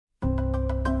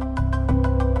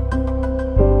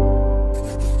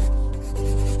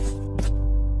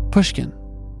Pushkin.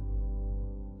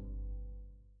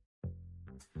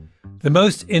 The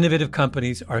most innovative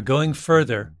companies are going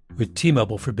further with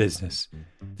T-Mobile for Business.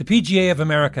 The PGA of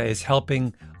America is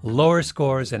helping lower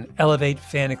scores and elevate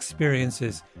fan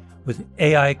experiences with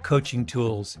AI coaching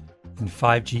tools and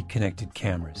 5G connected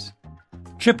cameras.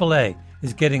 AAA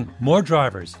is getting more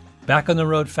drivers back on the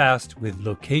road fast with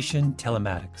location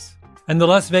telematics. And the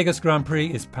Las Vegas Grand Prix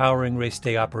is powering race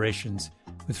day operations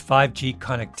with 5G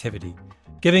connectivity,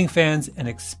 giving fans an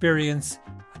experience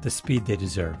at the speed they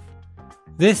deserve.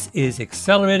 This is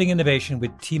accelerating innovation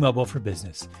with T-Mobile for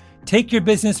Business. Take your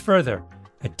business further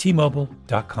at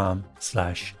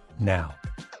T-Mobile.com/now.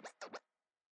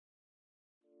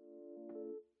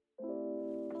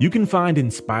 You can find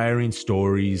inspiring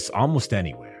stories almost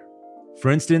anywhere. For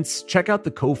instance, check out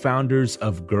the co-founders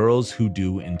of Girls Who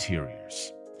Do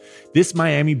Interiors. This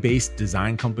Miami-based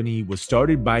design company was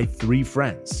started by 3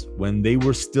 friends when they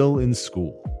were still in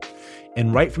school.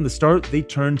 And right from the start, they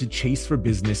turned to Chase for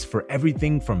Business for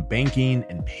everything from banking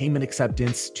and payment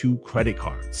acceptance to credit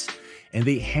cards. And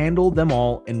they handled them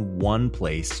all in one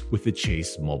place with the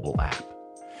Chase mobile app.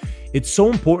 It's so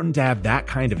important to have that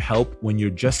kind of help when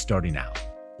you're just starting out.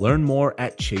 Learn more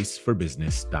at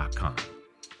chaseforbusiness.com.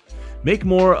 Make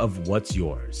more of what's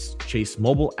yours. Chase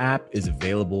mobile app is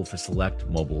available for select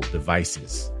mobile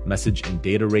devices. Message and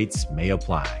data rates may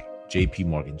apply. JP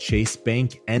Morgan Chase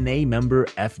Bank, N.A. member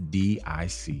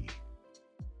FDIC.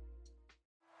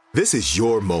 This is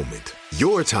your moment,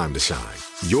 your time to shine,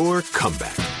 your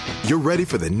comeback. You're ready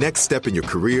for the next step in your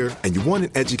career, and you want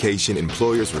an education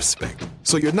employers respect.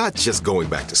 So you're not just going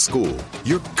back to school,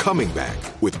 you're coming back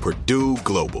with Purdue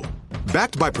Global.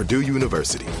 Backed by Purdue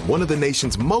University, one of the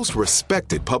nation's most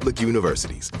respected public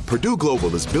universities, Purdue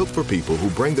Global is built for people who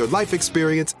bring their life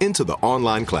experience into the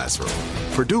online classroom.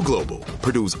 Purdue Global,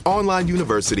 Purdue's online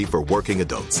university for working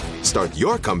adults. Start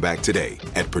your comeback today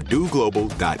at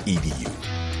purdueglobal.edu.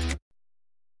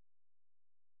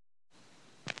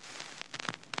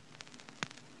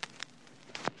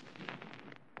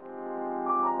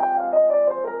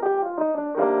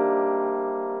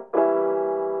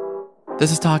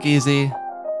 This is Talk Easy.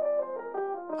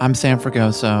 I'm Sam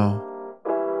Fragoso.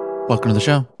 Welcome to the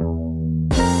show.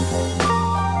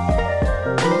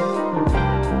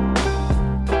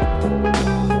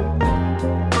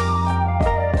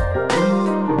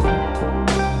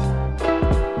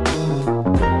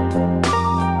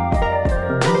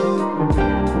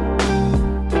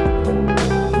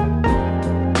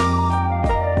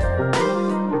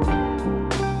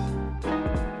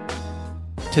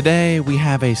 Today, we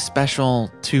have a special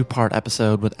 2-part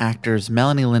episode with actors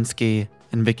Melanie Lynskey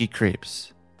and Vicky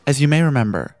Krieps. As you may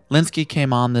remember, Lynskey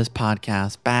came on this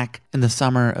podcast back in the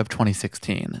summer of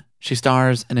 2016. She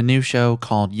stars in a new show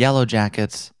called Yellow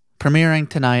Jackets, premiering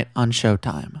tonight on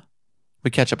Showtime.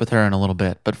 We catch up with her in a little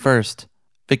bit, but first,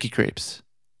 Vicky Krieps.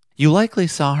 You likely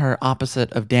saw her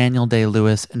opposite of Daniel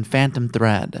Day-Lewis in Phantom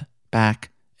Thread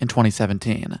back in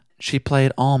 2017. She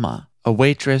played Alma, a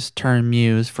waitress turned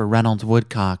muse for Reynolds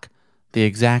Woodcock, the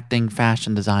exacting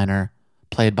fashion designer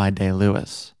played by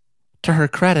Day-Lewis. To her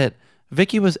credit,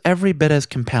 Vicky was every bit as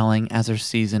compelling as her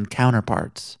seasoned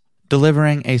counterparts,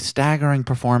 delivering a staggering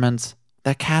performance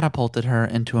that catapulted her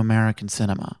into American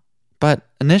cinema. But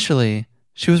initially,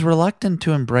 she was reluctant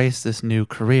to embrace this new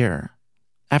career.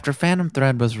 After Phantom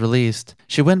Thread was released,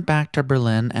 she went back to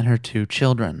Berlin and her 2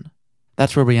 children.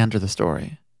 That's where we enter the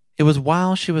story. It was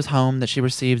while she was home that she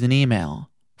received an email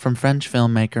from French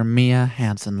filmmaker Mia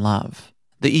Hansen-Løve.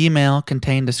 The email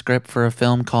contained a script for a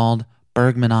film called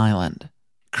Bergman Island.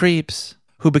 Krieps,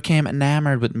 who became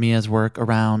enamored with Mia's work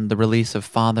around the release of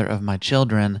Father of My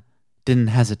Children, didn't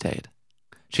hesitate.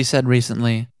 She said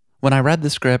recently, "When I read the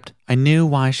script, I knew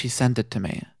why she sent it to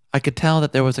me. I could tell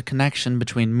that there was a connection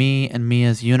between me and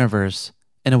Mia's universe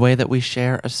in a way that we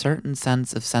share a certain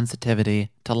sense of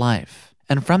sensitivity to life.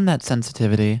 And from that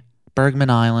sensitivity, Bergman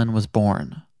Island was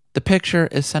born." The picture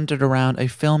is centered around a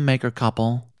filmmaker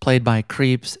couple, played by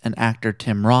Krieps and actor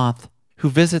Tim Roth, who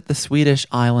visit the Swedish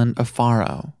island of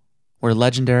Faro, where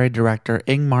legendary director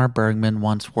Ingmar Bergman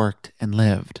once worked and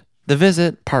lived. The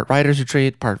visit, part writer's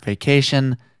retreat, part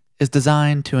vacation, is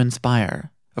designed to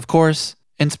inspire. Of course,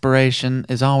 inspiration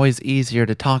is always easier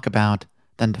to talk about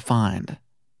than to find.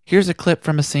 Here's a clip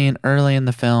from a scene early in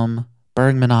the film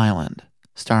Bergman Island,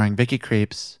 starring Vicky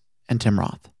Krieps and Tim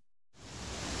Roth.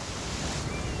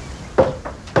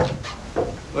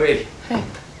 Wait. Hey.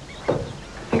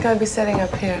 I gotta be setting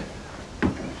up here.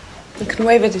 We can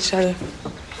wave at each other.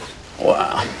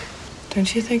 Wow.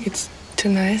 Don't you think it's too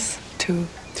nice? Too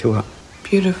what?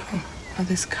 beautiful? All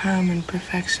this calm and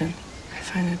perfection. I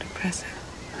find it oppressive.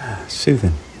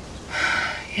 Soothing.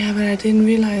 Yeah, but I didn't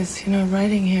realize,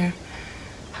 writing here,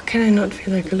 how can I not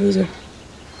feel like a loser?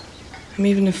 I'm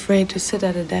even afraid to sit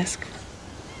at a desk.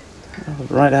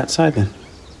 Right outside then.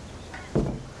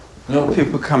 A lot of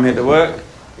people come here to work.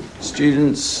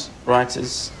 Students,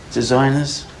 writers,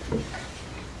 designers.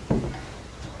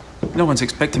 No one's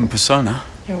expecting persona.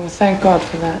 Yeah, well, thank God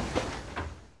for that.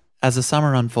 As the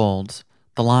summer unfolds,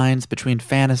 the lines between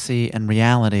fantasy and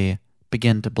reality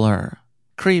begin to blur.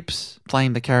 Creeps,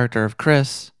 playing the character of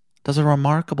Chris, does a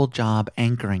remarkable job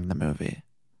anchoring the movie.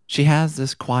 She has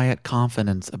this quiet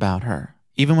confidence about her,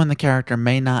 even when the character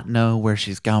may not know where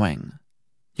she's going.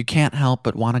 You can't help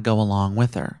but want to go along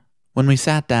with her. When we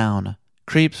sat down,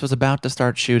 Creeps was about to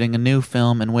start shooting a new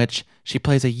film in which she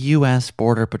plays a U.S.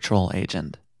 Border Patrol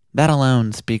agent. That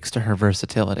alone speaks to her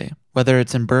versatility. Whether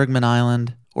it's in Bergman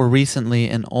Island, or recently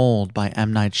in Old by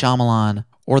M. Night Shyamalan,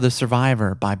 or The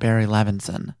Survivor by Barry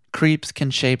Levinson, Creeps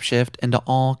can shapeshift into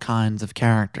all kinds of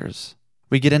characters.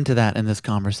 We get into that in this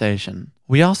conversation.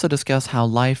 We also discuss how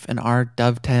life and art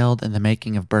dovetailed in the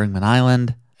making of Bergman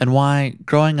Island, and why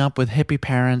growing up with hippie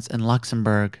parents in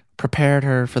Luxembourg prepared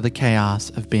her for the chaos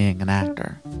of being an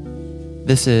actor.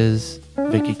 This is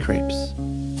Vicky Creeps.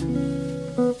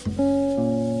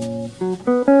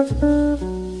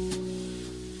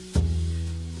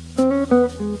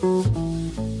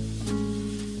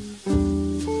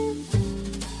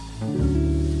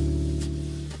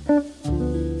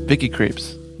 Vicky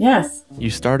Creeps. Yes. You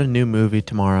start a new movie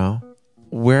tomorrow.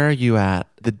 Where are you at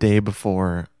the day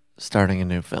before starting a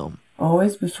new film?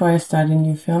 Always before I start a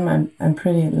new film, I'm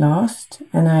pretty lost,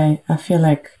 and I feel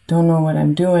like don't know what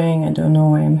I'm doing, I don't know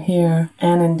why I'm here.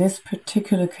 And in this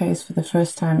particular case, for the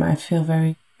first time, I feel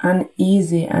very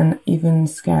uneasy and even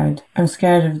scared. I'm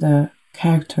scared of the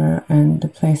character and the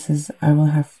places I will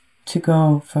have to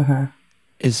go for her.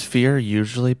 Is fear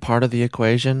usually part of the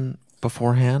equation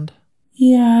beforehand?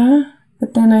 Yeah,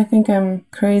 but then I think I'm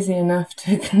crazy enough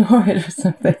to ignore it or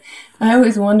something. I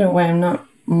always wonder why I'm not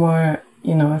more,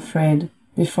 afraid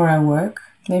before I work.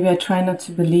 Maybe I try not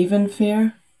to believe in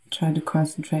fear. Try to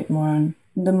concentrate more on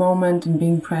the moment and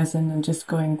being present and just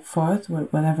going forth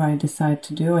with whatever I decide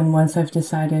to do. And once I've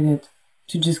decided it,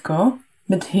 to just go.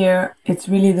 But here, it's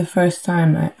really the first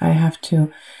time I have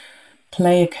to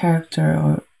play a character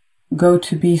or go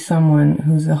to be someone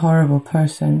who's a horrible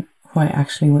person who I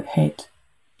actually would hate.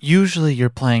 Usually you're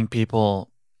playing people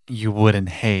you wouldn't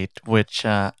hate, which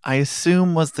I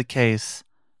assume was the case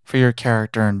for your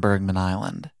character in Bergman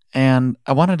Island. And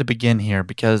I wanted to begin here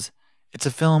because it's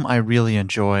a film I really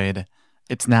enjoyed.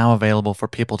 It's now available for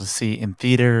people to see in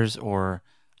theaters or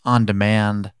on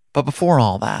demand. But before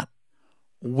all that,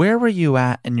 where were you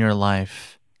at in your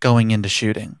life going into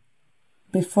shooting?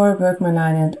 Before Bergman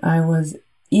Island, I was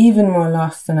even more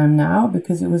lost than I'm now,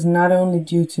 because it was not only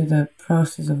due to the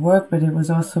process of work, but it was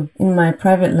also in my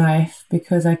private life,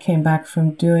 because I came back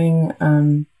from doing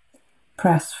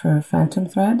press for Phantom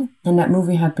Thread, and that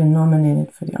movie had been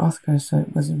nominated for the Oscars, so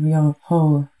it was a real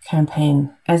whole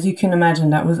campaign. As you can imagine,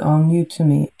 that was all new to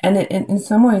me, and it, in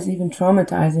some ways even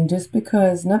traumatizing, just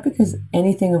because, not because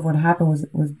anything of what happened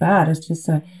was bad, it's just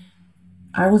that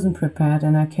I wasn't prepared,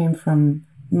 and I came from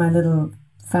my little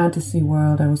fantasy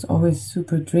world. I was always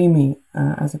super dreamy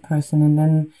as a person, and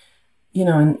then,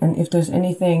 and if there's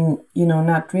anything,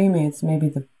 not dreamy, it's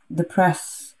maybe the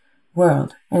press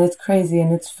world, and it's crazy,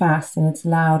 and it's fast, and it's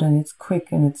loud, and it's quick,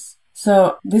 and it's...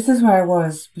 So this is where I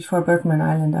was before Bergman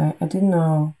Island. I didn't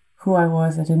know who I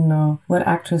was. I didn't know what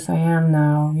actress I am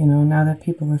now, now that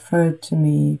people referred to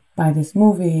me by this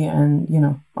movie, and,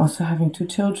 also having 2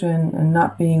 children and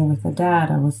not being with a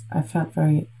dad, I felt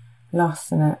very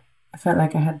lost, and I felt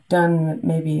like I had done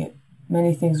maybe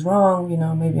many things wrong,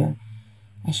 maybe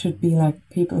I should be like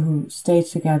people who stay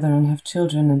together and have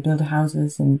children and build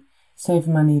houses and save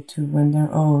money to when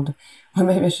they're old. Or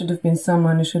maybe I should have been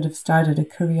someone who should have started a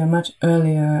career much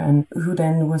earlier and who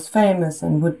then was famous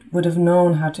and would have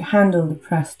known how to handle the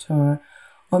press tour.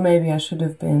 Or maybe I should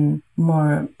have been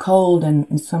more cold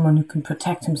and someone who can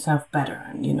protect himself better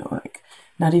and,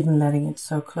 not even letting it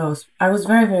so close. I was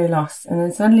very, very lost. And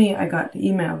then suddenly I got the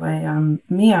email by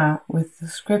Mia with the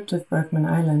script of Bergman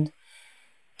Island.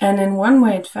 And in one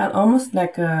way it felt almost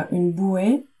like une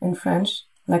bouée in French,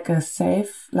 like a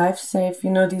life safe,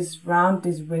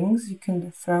 these rings you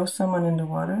can throw someone in the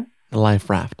water. The life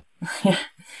raft. Yeah.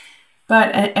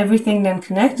 But everything then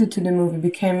connected to the movie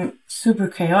became super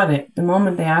chaotic. The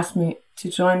moment they asked me to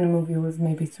join the movie was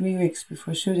maybe 3 weeks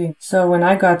before shooting. So when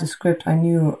I got the script, I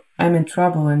knew I'm in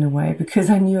trouble in a way, because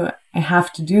I knew I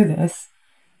have to do this.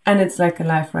 And it's like a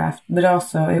life raft. But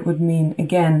also it would mean,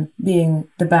 again, being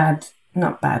the bad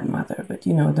not bad mother, but,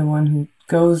 the one who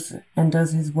goes and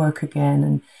does his work again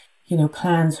and,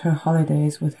 plans her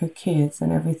holidays with her kids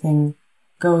and everything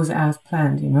goes as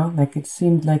planned, like it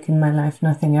seemed like in my life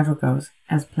nothing ever goes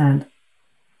as planned.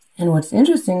 And what's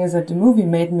interesting is that the movie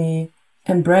made me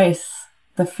embrace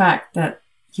the fact that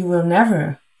you will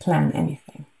never plan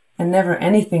anything and never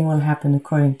anything will happen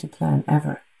according to plan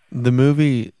ever. The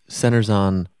movie centers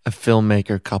on a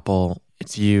filmmaker couple.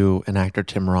 It's you and actor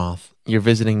Tim Roth. You're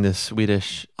visiting this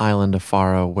Swedish island of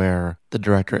Faro where the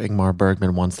director Ingmar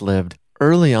Bergman once lived.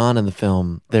 Early on in the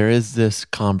film, there is this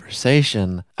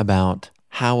conversation about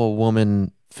how a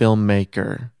woman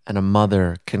filmmaker and a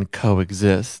mother can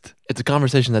coexist. It's a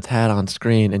conversation that's had on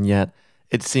screen, and yet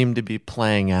it seemed to be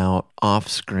playing out off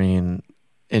screen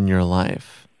in your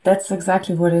life. That's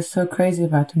exactly what is so crazy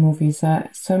about the movie, is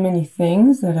that so many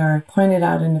things that are pointed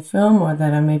out in the film or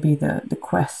that are maybe the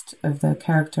quest of the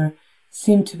character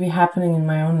seem to be happening in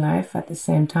my own life at the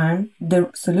same time.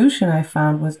 The solution I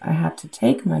found was I had to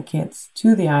take my kids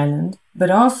to the island,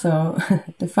 but also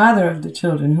the father of the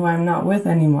children, who I'm not with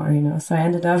anymore, So I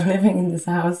ended up living in this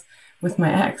house with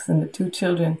my ex and the 2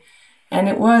 children. And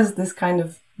it was this kind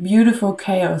of beautiful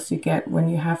chaos you get when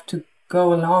you have to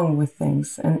go along with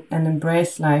things and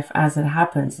embrace life as it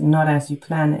happens, not as you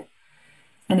plan it.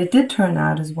 And it did turn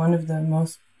out as one of the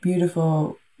most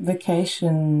beautiful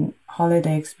vacation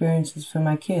holiday experiences for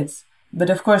my kids. But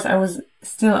of course, I was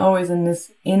still always in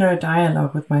this inner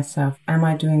dialogue with myself. Am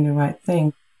I doing the right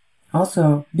thing?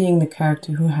 Also, being the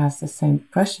character who has the same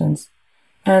questions.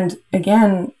 And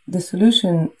again, the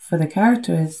solution for the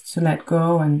character is to let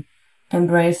go and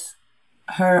embrace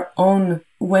her own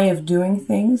way of doing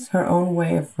things, her own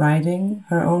way of writing,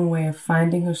 her own way of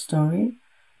finding her story.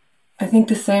 I think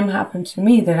the same happened to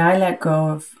me, that I let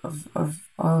go of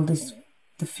all this,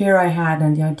 the fear I had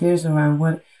and the ideas around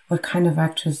what kind of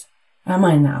actress am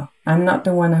I now? I'm not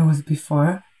the one I was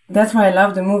before. That's why I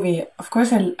love the movie. Of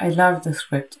course, I love the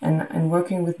script, and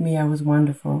working with Mia was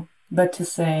wonderful. But to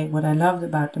say what I loved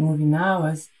about the movie now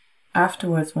is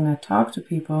afterwards, when I talk to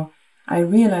people, I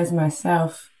realize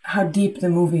myself how deep the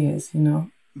movie is,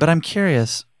 But I'm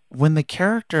curious, when the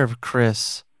character of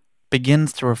Chris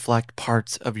begins to reflect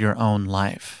parts of your own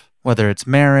life, whether it's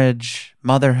marriage,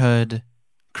 motherhood,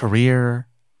 career,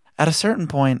 at a certain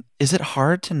point, is it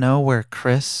hard to know where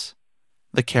Chris,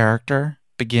 the character,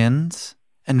 begins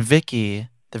and Vicky,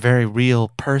 the very real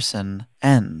person,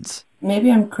 ends?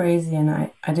 Maybe I'm crazy and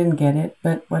I didn't get it,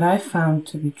 but what I found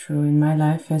to be true in my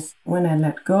life is when I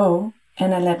let go,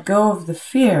 and I let go of the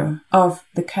fear of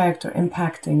the character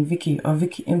impacting Vicky or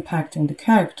Vicky impacting the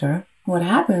character, what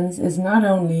happens is not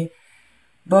only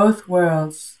both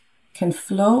worlds can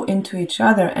flow into each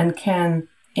other and can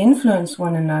influence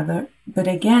one another, but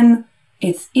again,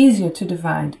 it's easier to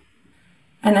divide.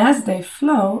 And as they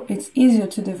flow, it's easier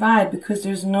to divide because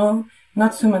there's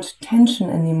not so much tension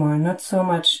anymore, not so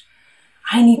much,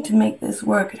 I need to make this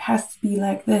work, it has to be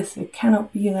like this, it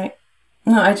cannot be like...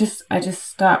 No, I just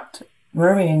stopped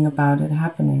worrying about it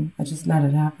happening. I just let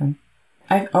it happen.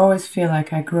 I always feel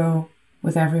like I grow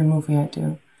with every movie I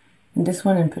do. And this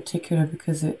one in particular,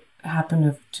 because it happened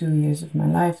over 2 years of my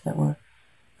life that were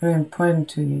very important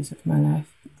 2 years of my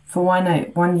life. For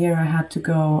one year I had to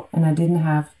go and I didn't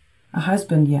have a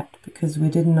husband yet because we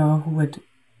didn't know who would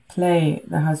play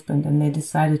the husband, and they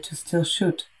decided to still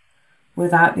shoot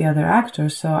without the other actor.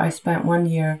 So I spent 1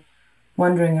 year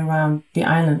wandering around the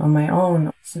island on my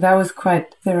own. So that was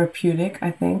quite therapeutic, I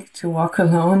think, to walk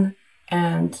alone.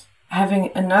 And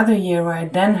having another year where I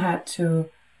then had to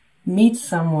meet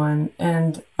someone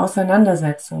and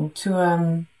Auseinandersetzung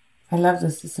to, I love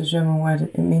this, it's a German word,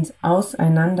 it means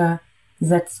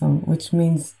Auseinandersetzung, which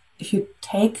means if you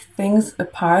take things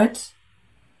apart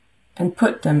and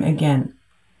put them again.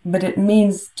 But it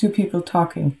means 2 people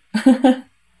talking.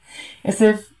 As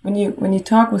if when you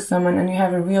talk with someone and you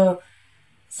have a real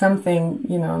something,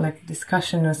 like a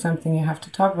discussion or something you have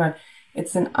to talk about,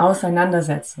 it's an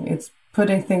Auseinandersetzung. It's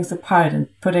putting things apart and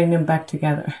putting them back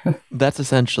together. That's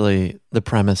essentially the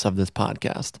premise of this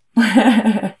podcast.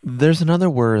 There's another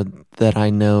word that I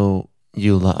know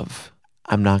you love.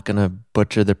 I'm not going to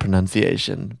butcher the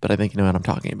pronunciation, but I think you know what I'm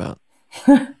talking about.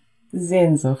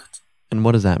 Sehnsucht. And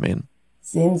what does that mean?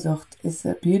 Sehnsucht is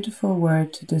a beautiful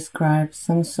word to describe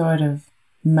some sort of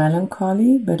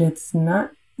melancholy, but it's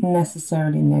not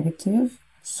necessarily negative.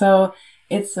 So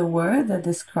it's a word that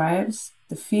describes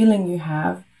the feeling you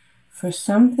have for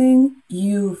something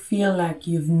you feel like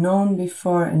you've known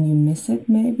before and you miss it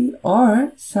maybe,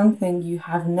 or something you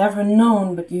have never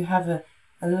known but you have a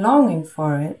longing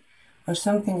for it, or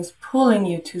something is pulling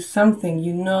you to something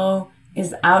you know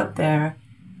is out there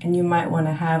and you might want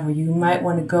to have, or you might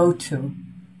want to go to.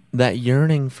 That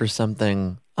yearning for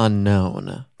something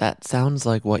unknown, that sounds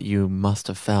like what you must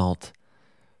have felt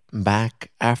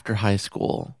back after high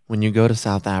school when you go to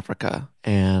South Africa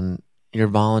and you're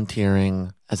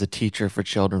volunteering as a teacher for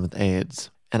children with AIDS.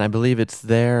 And I believe it's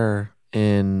there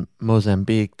in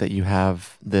Mozambique that you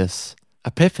have this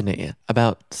epiphany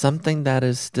about something that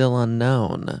is still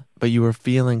unknown, but you were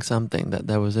feeling something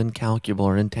that was incalculable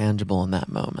or intangible in that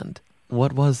moment.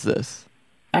 What was this?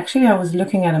 Actually, I was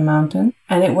looking at a mountain,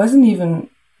 and it wasn't even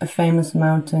a famous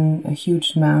mountain, a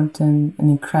huge mountain, an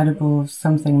incredible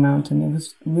something mountain. It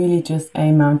was really just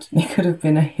a mountain. It could have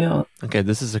been a hill. Okay,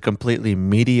 this is a completely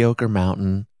mediocre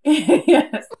mountain.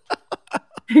 Yes,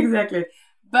 exactly.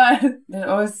 But there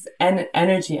was an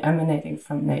energy emanating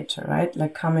from nature, right?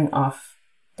 Like coming off.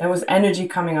 There was energy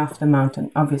coming off the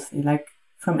mountain, obviously, like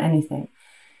from anything.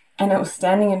 And I was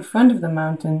standing in front of the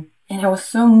mountain, and I was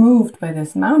so moved by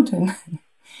this mountain.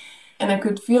 And I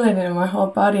could feel it in my whole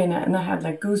body, and I had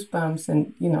like goosebumps.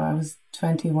 And, you know, I was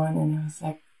 21, and I was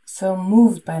like so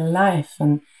moved by life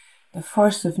and the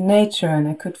force of nature. And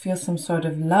I could feel some sort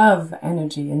of love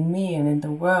energy in me and in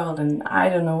the world. And I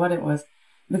don't know what it was.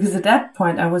 Because at that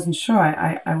point, I wasn't sure.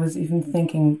 I was even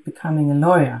thinking becoming a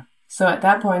lawyer. So at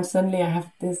that point, suddenly I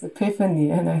have this epiphany,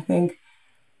 and I think,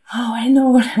 oh, I know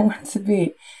what I want to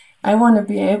be. I want to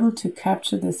be able to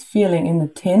capture this feeling in a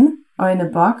tin or in a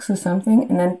box or something,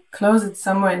 and then close it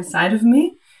somewhere inside of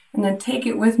me, and then take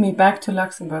it with me back to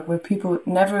Luxembourg, where people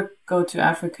never go to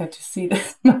Africa to see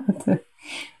this mountain.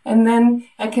 And then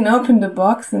I can open the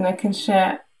box and I can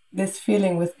share this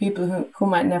feeling with people who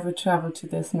might never travel to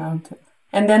this mountain.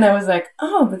 And then I was like,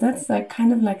 oh, but that's like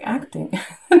kind of like acting.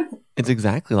 It's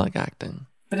exactly like acting.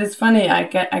 But it's funny, I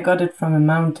got it from a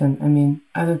mountain. I mean,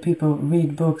 other people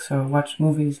read books or watch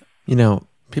movies. You know,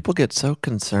 people get so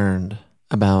concerned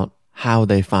about how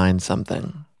they find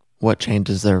something, what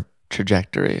changes their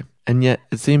trajectory. And yet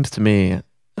it seems to me,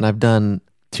 and I've done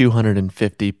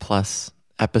 250 plus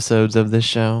episodes of this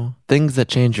show, things that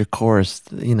change your course,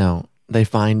 you know, they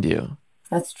find you.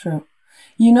 That's true.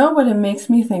 You know what it makes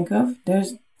me think of?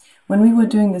 When we were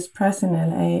doing this press in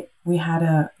LA, we had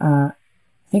I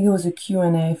think it was a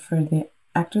Q&A for the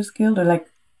Actors Guild, or like,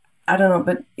 I don't know,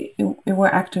 but it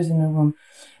were actors in the room.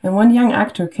 And one young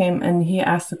actor came and he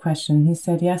asked a question. He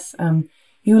said, yes,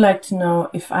 he would like to know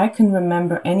if I can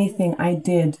remember anything I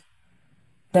did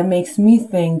that makes me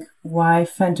think why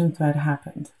Phantom Thread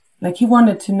happened. Like, he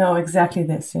wanted to know exactly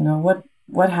this, you know,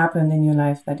 what happened in your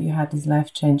life that you had this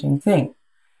life-changing thing.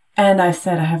 And I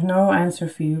said, I have no answer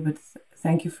for you, but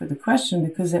thank you for the question,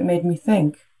 because it made me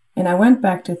think. And I went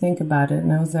back to think about it,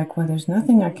 and I was like, well, there's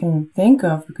nothing I can think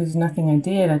of, because nothing I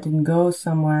did. I didn't go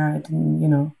somewhere. I didn't, you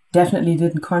know, definitely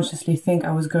didn't consciously think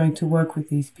I was going to work with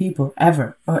these people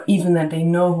ever, or even that they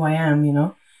know who I am, you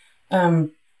know.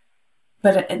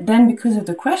 But then because of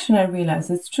the question, I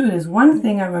realized it's true. There's one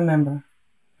thing I remember,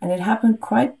 and it happened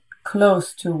quite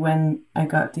close to when I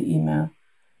got the email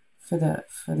for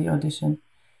the audition.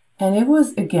 And it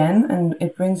was, again, and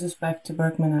it brings us back to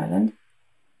Berkman Island,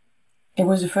 it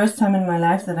was the first time in my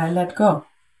life that I let go.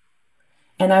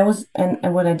 And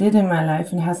and what I did in my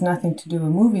life, and it has nothing to do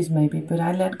with movies maybe, but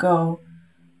I let go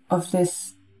of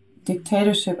this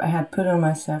dictatorship I had put on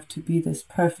myself to be this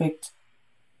perfect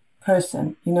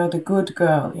person, you know, the good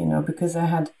girl, you know, because I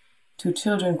had 2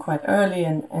 children quite early,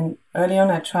 and early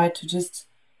on I tried to just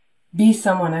be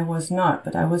someone I was not,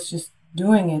 but I was just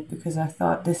doing it because I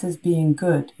thought this is being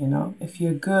good, you know. If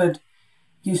you're good,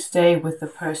 you stay with the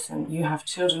person you have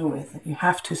children with. You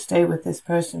have to stay with this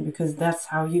person because that's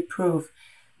how you prove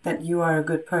that you are a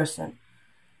good person,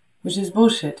 which is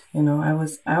bullshit, you know.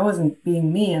 I wasn't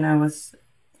being me, and I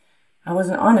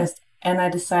wasn't honest, and I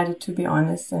decided to be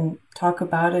honest and talk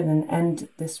about it and end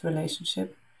this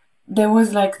relationship. There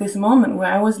was like this moment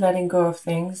where I was letting go of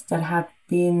things that had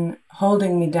been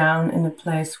holding me down in a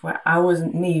place where I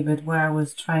wasn't me, but where I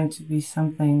was trying to be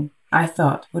something I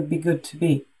thought would be good to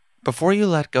be. Before you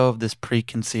let go of this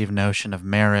preconceived notion of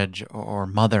marriage or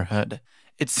motherhood,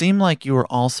 it seemed like you were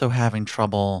also having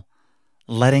trouble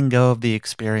letting go of the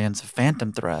experience of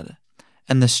Phantom Thread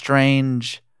and the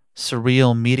strange,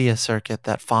 surreal media circuit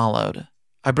that followed.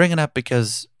 I bring it up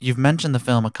because you've mentioned the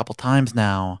film a couple times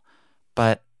now,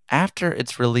 but after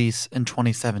its release in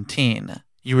 2017,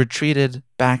 you retreated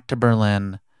back to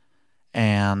Berlin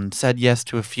and said yes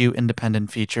to a few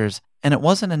independent features, and it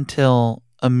wasn't until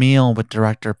a meal with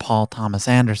director Paul Thomas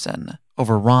Anderson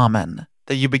over ramen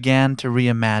that you began to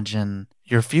reimagine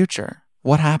your future.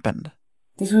 What happened?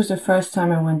 This was the first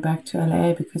time I went back to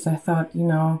LA because I thought, you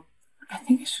know, I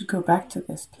think I should go back to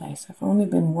this place. I've only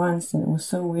been once and it was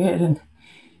so weird, and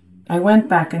I went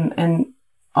back and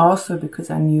also because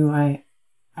I knew I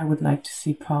would like to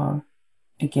see Paul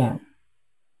again.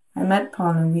 I met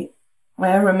Paul, and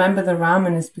why I remember the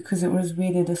ramen is because it was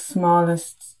really the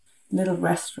smallest little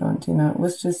restaurant, you know. It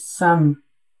was just some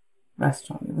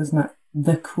restaurant. It was not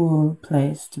the cool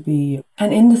place to be.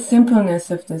 And in the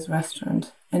simpleness of this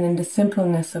restaurant and in the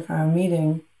simpleness of our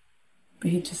meeting,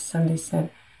 he just suddenly said,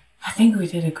 I think we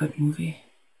did a good movie.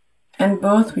 And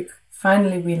both we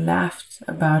laughed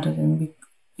about it, and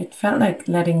it felt like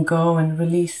letting go and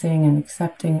releasing and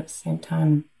accepting at the same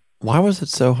time. Why was it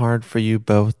so hard for you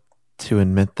both to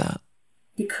admit that?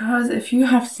 Because if you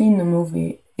have seen the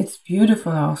movie, it's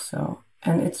beautiful also,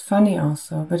 and it's funny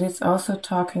also, but it's also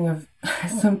talking of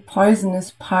some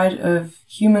poisonous part of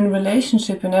human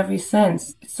relationship in every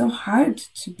sense. It's so hard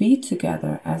to be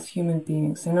together as human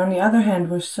beings. And on the other hand,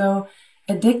 we're so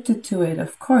addicted to it,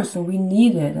 of course, and we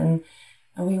need it, and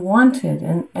we want it,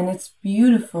 and it's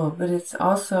beautiful, but it's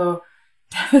also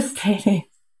devastating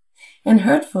and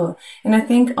hurtful. And I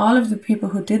think all of the people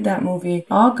who did that movie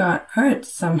all got hurt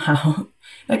somehow.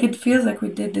 Like, it feels like we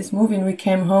did this movie and we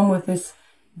came home with this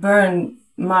burn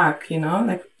mark, you know?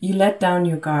 Like, you let down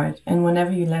your guard. And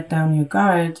whenever you let down your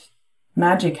guard,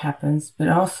 magic happens, but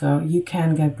also you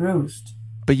can get bruised.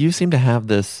 But you seem to have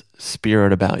this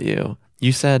spirit about you.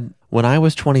 You said, when I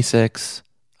was 26,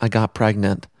 I got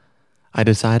pregnant. I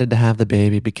decided to have the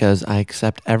baby because I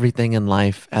accept everything in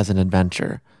life as an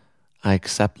adventure. I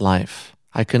accept life.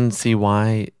 I couldn't see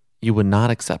why you would not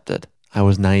accept it. I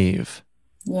was naive.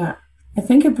 Yeah. I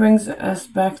think it brings us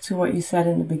back to what you said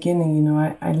in the beginning. You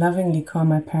know, I lovingly call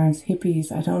my parents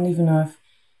hippies. I don't even know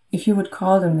if you would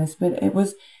call them this, but it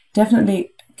was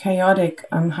definitely chaotic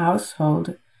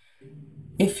household.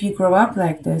 If you grow up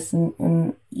like this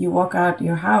and you walk out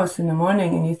your house in the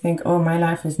morning and you think, oh, my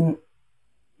life is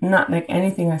not like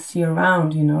anything I see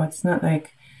around, you know, it's not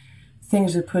like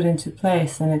things are put into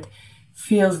place, and it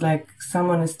feels like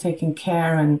someone is taking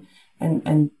care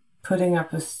and putting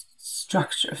up a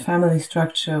structure, a family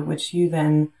structure, which you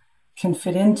then can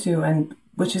fit into and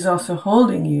which is also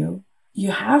holding you.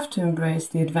 You have to embrace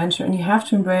the adventure, and you have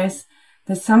to embrace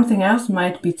that something else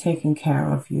might be taking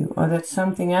care of you, or that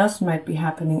something else might be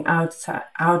happening outside,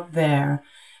 out there,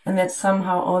 and that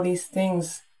somehow all these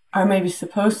things are maybe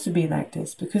supposed to be like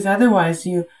this, because otherwise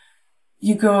you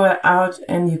go out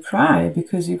and you cry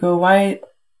because you go, why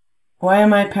are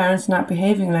my parents not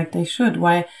behaving like they should?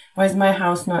 Why is my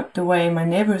house not the way my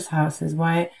neighbor's house is?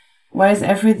 Why is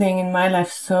everything in my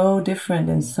life so different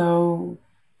and so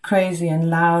crazy and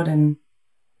loud? And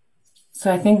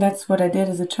so I think that's what I did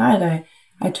as a child.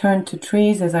 I turned to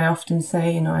trees, as I often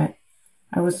say. You know,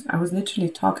 I was literally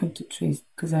talking to trees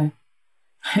because I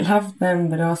loved them,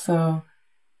 but also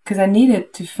because I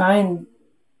needed to find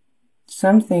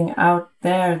something out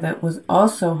there that was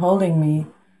also holding me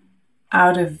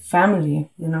out of family,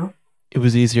 you know? It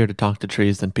was easier to talk to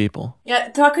trees than people. Yeah,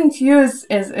 talking to you is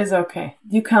okay.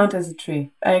 You count as a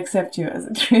tree. I accept you as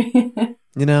a tree.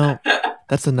 You know,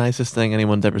 that's the nicest thing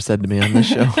anyone's ever said to me on this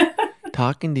show.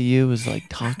 Talking to you is like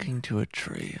talking to a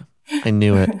tree. I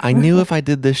knew it. I knew if I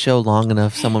did this show long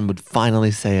enough, someone would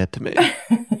finally say it to me.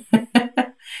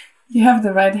 You have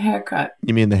the right haircut.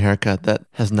 You mean the haircut that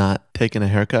has not taken a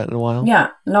haircut in a while? Yeah,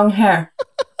 long hair.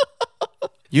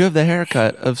 You have the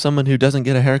haircut of someone who doesn't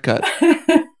get a haircut.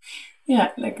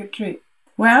 Yeah, like a tree.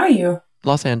 Where are you?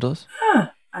 Los Angeles.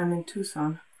 I'm in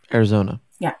Tucson. Arizona.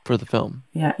 Yeah. For the film.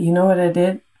 Yeah, you know what I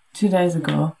did 2 days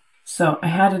ago? So I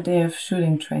had a day of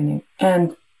shooting training,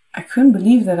 and I couldn't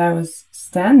believe that I was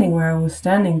standing where I was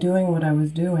standing, doing what I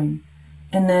was doing.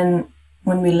 And then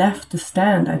when we left the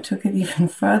stand, I took it even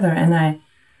further, and I,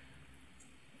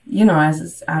 you know,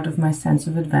 as out of my sense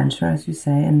of adventure, as you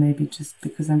say, and maybe just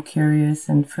because I'm curious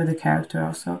and for the character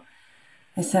also,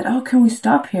 I said, oh, can we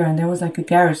stop here? And there was like a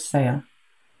garage sale,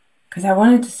 because I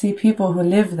wanted to see people who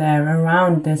live there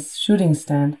around this shooting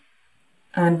stand.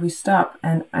 And we stopped,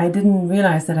 and I didn't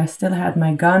realize that I still had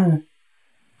my gun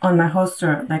on my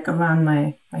holster, like around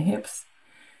my hips.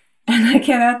 And I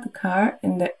get out the car,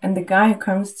 and the guy who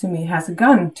comes to me has a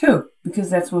gun too, because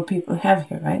that's what people have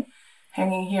here, right?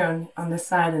 Hanging here on the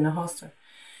side in a holster.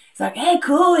 He's like, hey,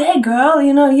 cool, hey, girl,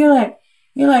 you know, you're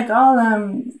like all,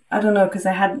 I don't know, because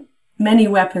I had many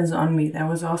weapons on me. There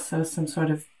was also some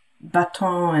sort of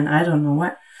baton and I don't know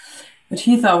what, which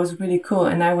he thought was really cool.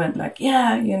 And I went like,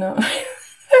 yeah, you know,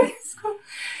 it's cool.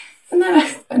 And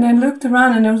then I looked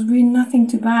around, and there was really nothing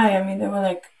to buy. I mean, there were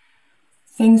like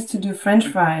things to do French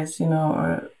fries, you know,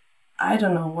 or I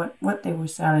don't know what they were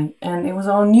selling. And it was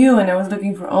all new, and I was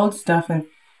looking for old stuff. And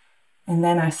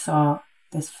then I saw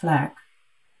this flag,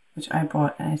 which I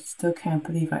bought, and I still can't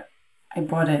believe I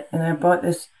bought it. And I bought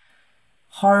this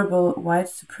horrible white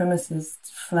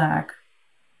supremacist flag.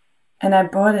 And I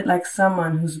bought it like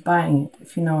someone who's buying it,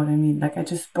 if you know what I mean. Like, I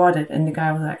just bought it, and the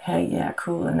guy was like, hey, yeah,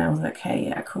 cool. And I was like, hey,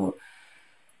 yeah, cool.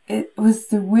 It was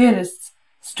the weirdest,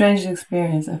 strangest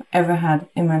experience I've ever had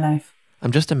in my life.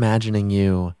 I'm just imagining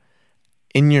you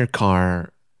in your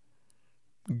car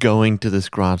going to this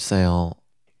garage sale,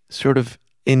 sort of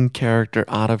in character,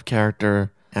 out of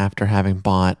character, after having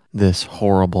bought this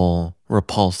horrible,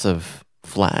 repulsive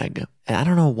flag. And I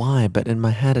don't know why, but in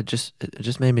my head, it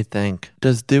just made me think,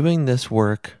 does doing this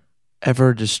work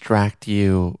ever distract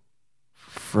you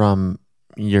from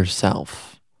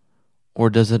yourself? Or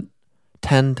does it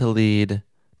tend to lead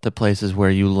to places where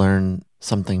you learn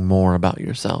something more about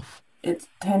yourself? It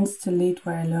tends to lead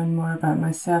where I learn more about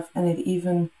myself, and it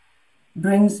even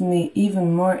brings me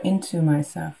even more into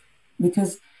myself.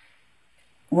 Because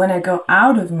when I go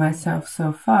out of myself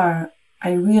so far,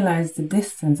 I realize the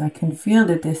distance, I can feel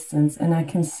the distance, and I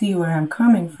can see where I'm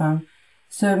coming from.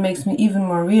 So it makes me even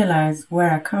more realize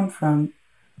where I come from.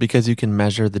 Because you can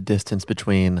measure the distance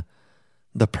between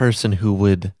the person who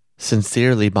would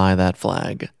sincerely buy that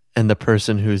flag and the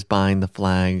person who's buying the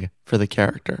flag for the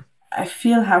character. I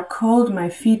feel how cold my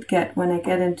feet get when I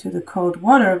get into the cold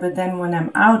water, but then when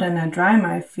I'm out and I dry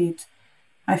my feet,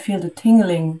 I feel the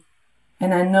tingling,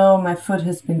 and I know my foot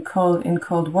has been cold in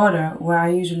cold water where I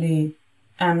usually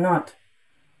am not.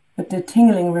 But the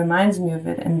tingling reminds me of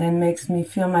it and then makes me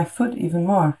feel my foot even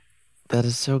more. That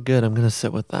is so good. I'm going to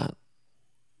sit with that.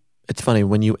 It's funny,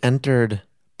 when you entered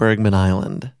Bergman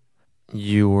Island,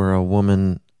 you were a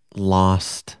woman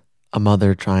lost, a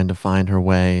mother trying to find her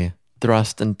way,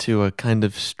 thrust into a kind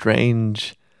of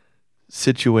strange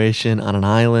situation on an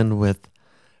island with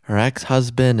her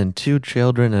ex-husband and 2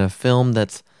 children in a film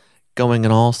that's going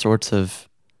in all sorts of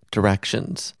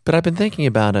directions. But I've been thinking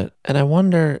about it, and I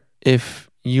wonder if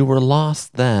you were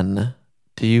lost then,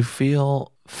 do you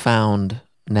feel found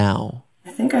now?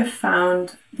 I think I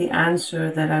found the answer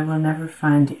that I will never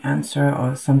find the answer,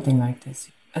 or something like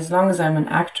this. As long as I'm an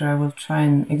actor, I will try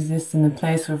and exist in a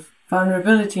place of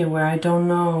vulnerability where I don't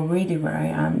know really where I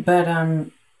am. But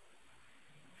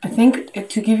I think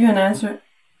to give you an answer,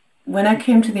 when I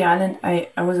came to the island, I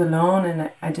was alone, and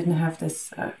I didn't have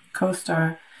this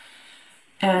co-star.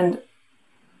 And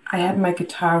I had my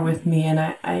guitar with me, and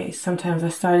I sometimes I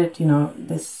started,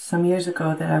 this some years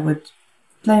ago, that I would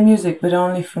play music, but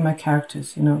only for my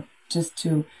characters, just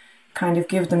to kind of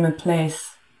give them a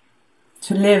place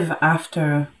to live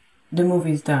after the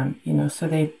movie's done, so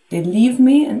they leave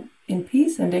me in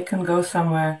peace, and they can go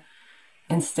somewhere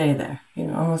and stay there,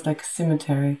 almost like a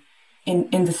cemetery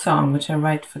in the song, which I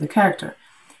write for the character.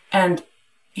 And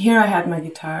here I had my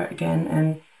guitar again,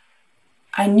 and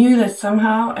I knew that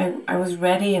somehow I was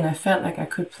ready, and I felt like I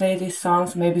could play these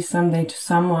songs maybe someday to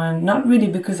someone, not really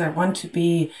because I want to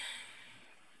be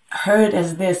heard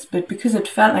as this, but because it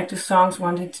felt like the songs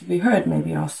wanted to be heard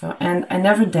maybe also. And I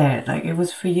never dared. Like, it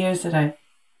was for years that I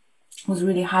was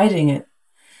really hiding it.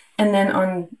 And then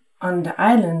on the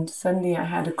island, suddenly I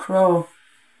had a crow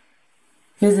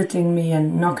visiting me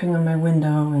and knocking on my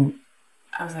window, and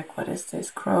I was like, what is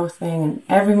this crow thing? And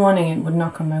every morning it would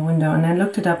knock on my window, and I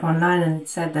looked it up online, and it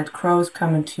said that crows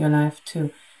come into your life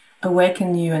to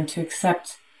awaken you and to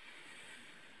accept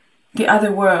the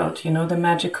other world, the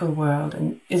magical world,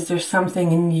 and is there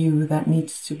something in you that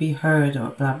needs to be heard,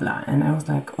 or blah blah. And I was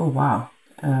like, oh wow,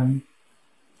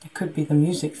 it could be the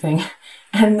music thing.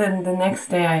 And then the next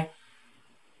day,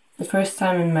 the first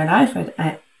time in my life,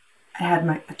 I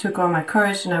took all my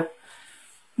courage, and I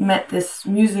met this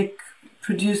music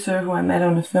producer who I met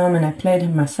on a film, and I played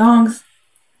him my songs,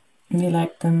 and he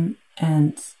liked them.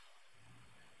 And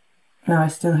now I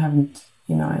still haven't,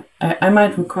 I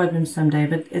might record them someday,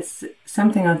 but it's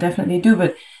something I'll definitely do.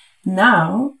 But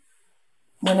now,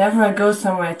 whenever I go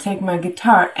somewhere, I take my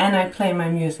guitar and I play my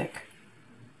music.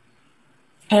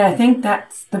 And I think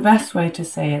that's the best way to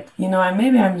say it.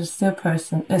 Maybe I'm still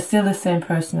the same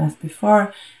person as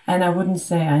before, and I wouldn't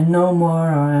say I know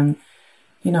more, or I'm,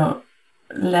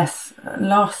 less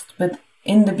lost. But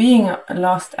in the being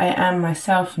lost, I am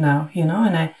myself now,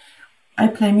 and I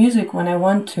play music when I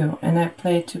want to, and I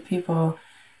play to people,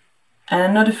 and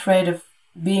I'm not afraid of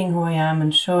being who I am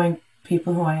and showing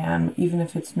people who I am, even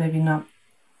if it's maybe not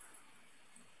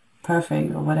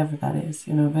perfect or whatever that is,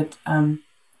 but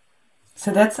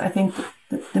so that's, I think,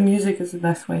 the music is the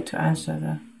best way to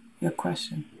answer your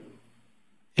question.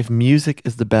 If music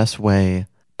is the best way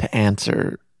to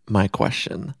answer my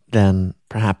question, then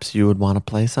perhaps you would want to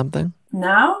play something?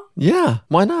 Now? Yeah,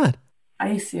 why not? Are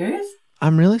you serious?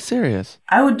 I'm really serious.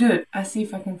 I would do it. I see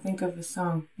if I can think of a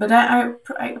song. But I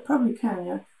probably can,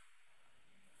 yeah.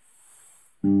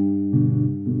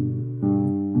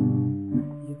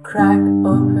 crack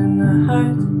open the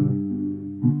heart.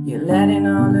 You let in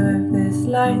all of this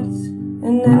light,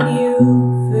 and then you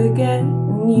forget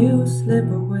and you slip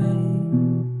away.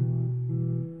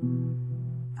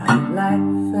 Out of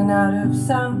life and out of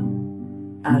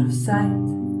sound, out of sight,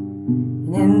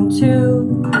 and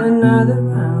into another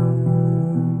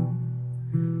round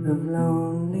of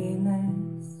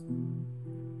loneliness.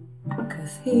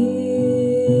 'Cause here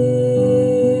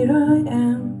I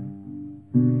am,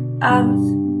 out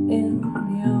in the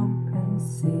open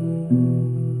sea,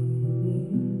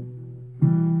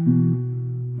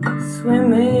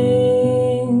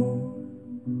 swimming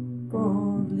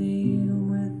boldly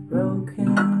with broken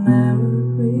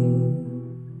memories.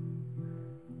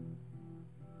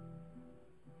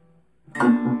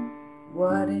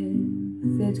 What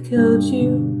if it killed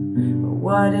you?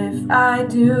 What if I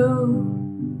do?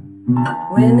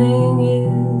 Winning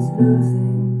is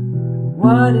losing.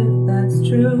 What if that's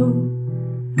true?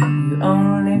 You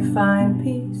only find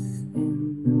peace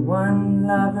in the one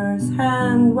lover's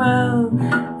hand. Well,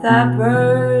 that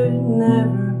bird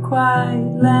never quite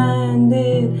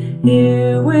landed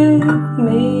here with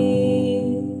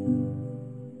me.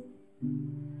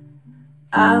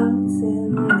 Out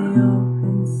in the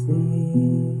open sea,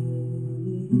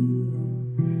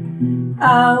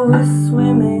 I was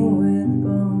swimming with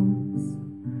bones,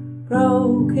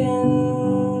 broken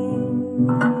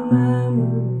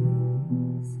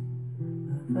memories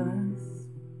of us.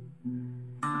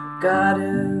 God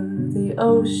of the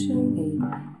ocean, he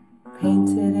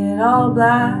painted it all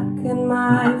black, and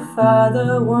my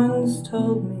father once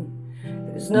told me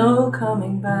there's no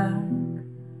coming back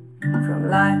from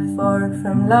life or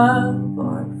from love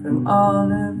or from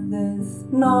all of this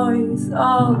noise.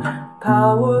 All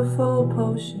powerful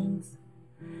potions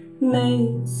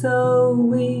made so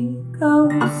we go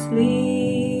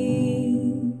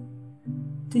sleep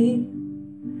deep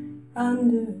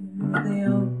under the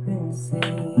open sea,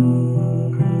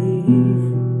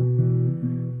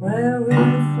 where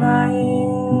we're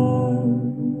flying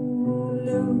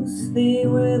loosely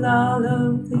with all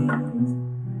of these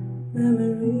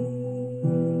memories.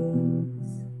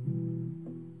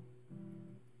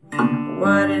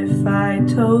 What if I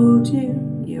told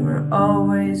you you were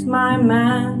always my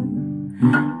man?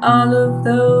 All of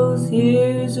those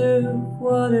years of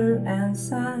water and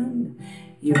sand,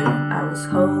 I was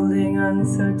holding on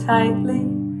so tightly,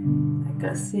 like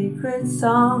a secret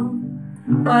song.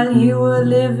 While you were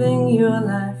living your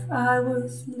life, I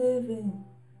was living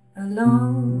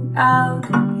alone out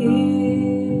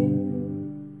here,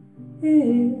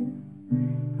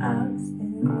 out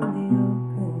in the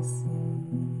open sea.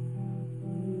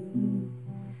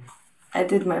 I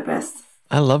did my best.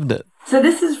 I loved it. So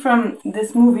this is from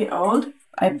this movie Old.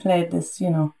 I played this,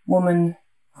 woman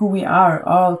who we are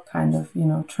all kind of,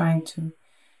 trying to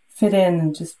fit in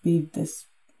and just be this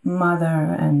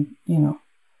mother and,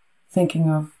 thinking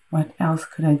of what else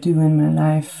could I do in my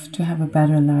life to have a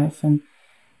better life. And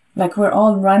like we're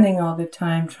all running all the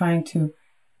time trying to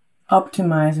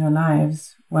optimize our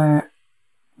lives where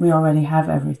we already have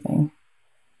everything.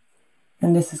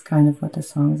 And this is kind of what the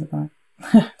song is about,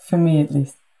 for me at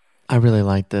least. I really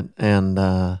liked it. And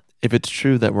if it's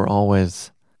true that we're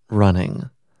always running,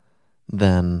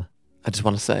 then I just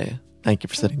want to say thank you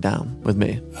for sitting down with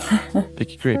me.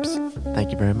 Vicky Creeps,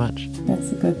 thank you very much.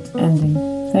 That's a good ending.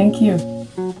 Thank you.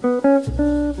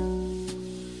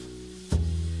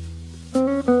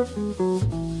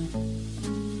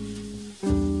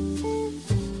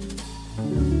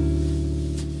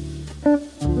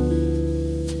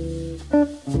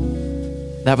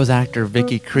 That was actor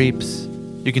Vicky Creeps.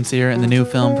 You can see her in the new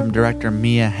film from director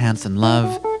Mia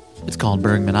Hansen-Løve. It's called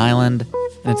Bergman Island,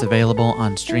 and it's available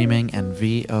on streaming and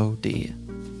VOD.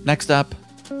 Next up,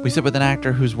 we sit with an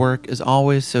actor whose work is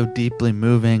always so deeply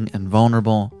moving and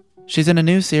vulnerable. She's in a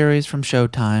new series from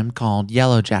Showtime called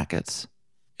Yellow Jackets.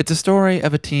 It's a story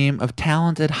of a team of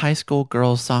talented high school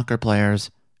girls soccer players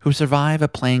who survive a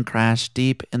plane crash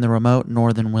deep in the remote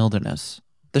northern wilderness.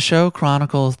 The show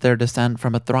chronicles their descent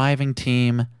from a thriving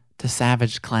team to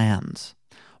savage clans,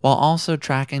 while also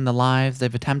tracking the lives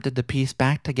they've attempted to piece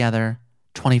back together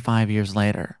 25 years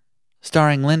later.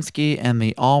 Starring Linsky and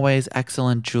the always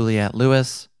excellent Juliette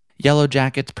Lewis, Yellow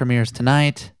Jackets premieres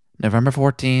tonight, November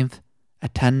 14th,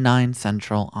 at 10/9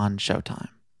 Central on Showtime.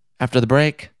 After the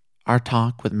break, our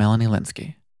talk with Melanie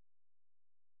Lynskey.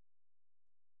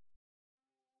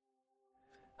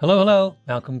 Hello.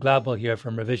 Malcolm Gladwell here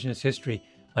from Revisionist History,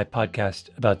 my podcast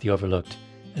about the overlooked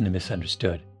and the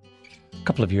misunderstood. A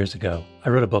couple of years ago, I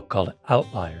wrote a book called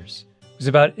Outliers. It was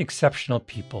about exceptional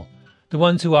people, the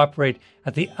ones who operate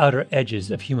at the outer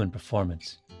edges of human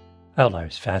performance.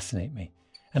 Outliers fascinate me,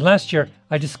 And last year,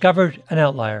 I discovered an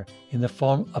outlier in the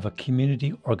form of a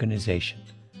community organization,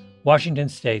 Washington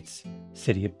State's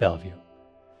City of Bellevue.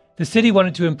 The city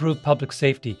wanted to improve public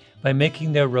safety by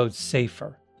making their roads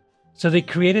safer. So they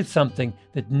created something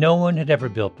that no one had ever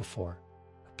built before,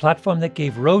 a platform that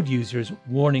gave road users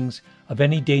warnings of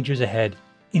any dangers ahead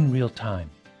in real time.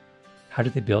 How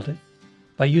did they build it?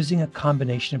 By using a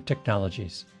combination of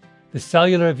technologies: the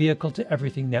Cellular Vehicle to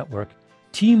Everything network,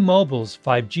 T-Mobile's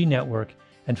 5G network,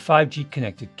 and 5G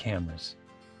connected cameras.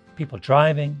 People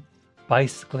driving,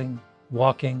 bicycling,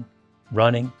 walking,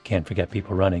 running, can't forget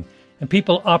people running, and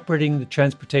people operating the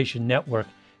transportation network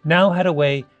now had a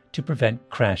way to prevent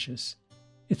crashes.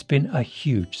 It's been a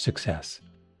huge success.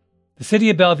 The City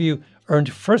of Bellevue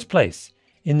earned first place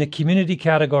in the community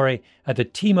category at the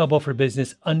T-Mobile for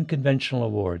Business Unconventional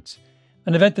Awards,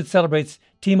 an event that celebrates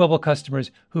T-Mobile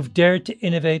customers who've dared to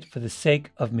innovate for the sake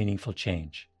of meaningful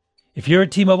change. If you're a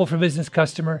T-Mobile for Business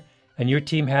customer and your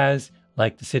team has,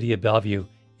 like the City of Bellevue,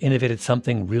 innovated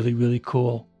something really, really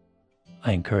cool,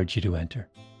 I encourage you to enter.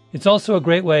 It's also a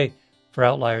great way for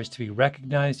outliers to be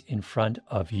recognized in front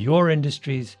of your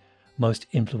industry's most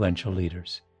influential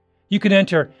leaders. You can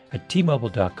enter at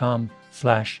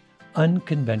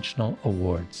tmobile.com/unconventional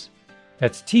awards.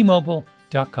 That's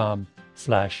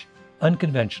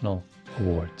tmobile.com/unconventional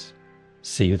awards.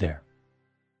 See you there.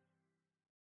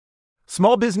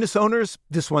 Small business owners,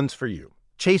 this one's for you.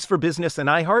 Chase for Business and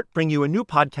iHeart bring you a new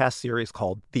podcast series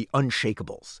called The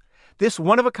Unshakables. This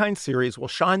one-of-a-kind series will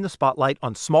shine the spotlight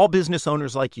on small business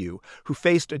owners like you who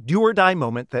faced a do-or-die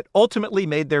moment that ultimately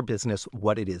made their business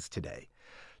what it is today.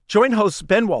 Join hosts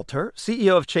Ben Walter,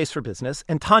 CEO of Chase for Business,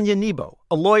 and Tanya Nebo,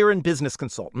 a lawyer and business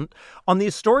consultant, on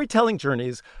these storytelling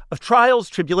journeys of trials,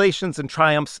 tribulations, and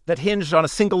triumphs that hinged on a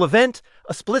single event,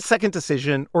 a split-second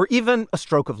decision, or even a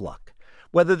stroke of luck.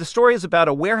 Whether the story is about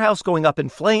a warehouse going up in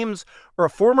flames or a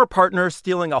former partner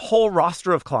stealing a whole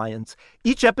roster of clients,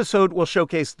 each episode will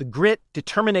showcase the grit,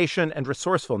 determination, and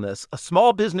resourcefulness a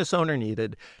small business owner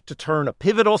needed to turn a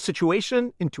pivotal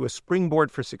situation into a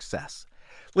springboard for success.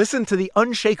 Listen to The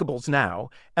Unshakables now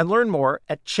and learn more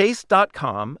at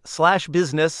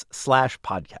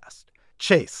chase.com/business/podcast.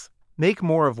 Chase, make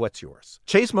more of what's yours.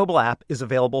 Chase mobile app is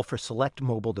available for select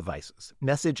mobile devices.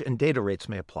 Message and data rates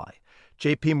may apply.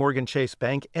 JP Morgan Chase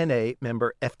Bank, N.A.,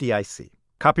 member FDIC.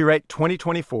 Copyright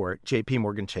 2024, JP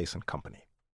Morgan Chase & Company.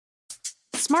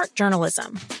 Smart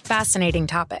journalism. Fascinating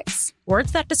topics.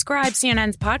 Words that describe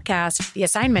CNN's podcast, The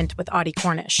Assignment with Audie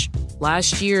Cornish.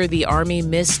 Last year, the Army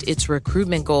missed its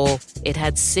recruitment goal. It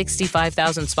had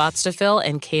 65,000 spots to fill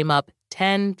and came up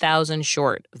 10,000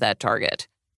 short of that target.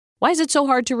 Why is it so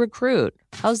hard to recruit?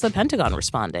 How's the Pentagon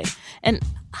responding? And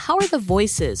how are the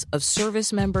voices of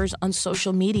service members on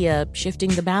social media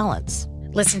shifting the balance?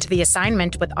 Listen to The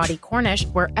Assignment with Audie Cornish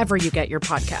wherever you get your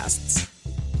podcasts.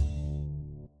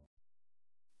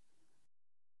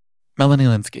 Melanie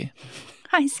Lynskey.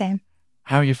 Hi, Sam.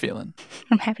 How are you feeling?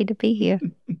 I'm happy to be here.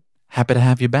 Happy to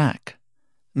have you back.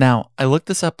 Now, I looked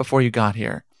this up before you got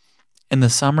here. In the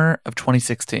summer of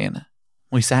 2016,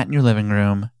 we sat in your living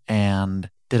room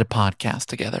and did a podcast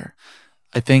together.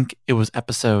 I think it was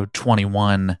episode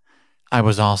 21. I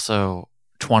was also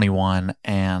 21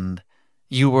 and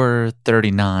you were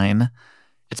 39.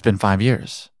 It's been 5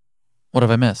 years. What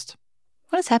have I missed?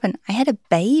 What has happened? I had a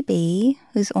baby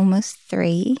who's almost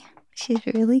 3. She's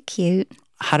really cute.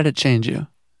 How did it change you,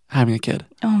 having a kid?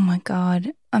 Oh my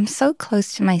God. I'm so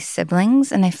close to my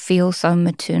siblings and I feel so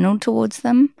maternal towards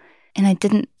them. And I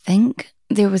didn't think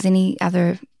there was any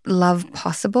other love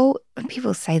possible.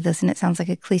 People say this and it sounds like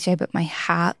a cliche, but my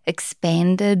heart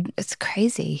expanded. It's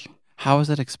crazy. How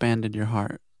has it expanded your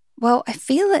heart? Well, I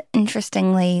feel it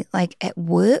interestingly, like at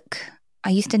work, I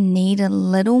used to need a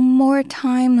little more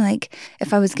time. Like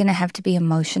if I was going to have to be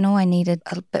emotional, I needed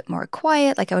a bit more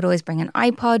quiet. Like I would always bring an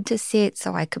iPod to set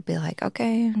so I could be like,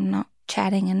 okay, I'm not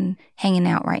chatting and hanging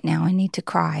out right now. I need to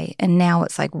cry. And now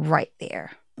it's like right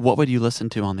there. What would you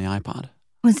listen to on the iPod? It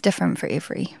was different for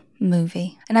every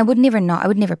movie. And I would never know. I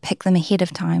would never pick them ahead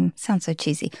of time. Sounds so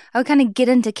cheesy. I would kind of get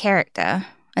into character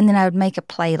and then I would make a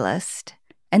playlist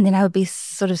and then I would be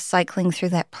sort of cycling through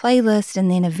that playlist and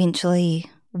then eventually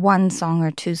one song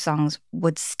or 2 songs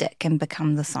would stick and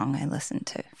become the song I listened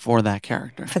to. For that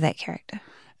character? For that character.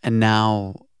 And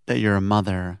now that you're a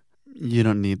mother, you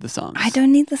don't need the songs. I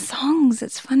don't need the songs.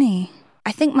 It's funny.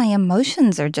 I think my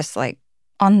emotions are just like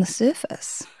on the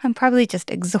surface. I'm probably just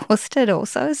exhausted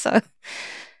also,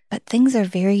 but things are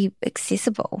very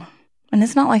accessible. And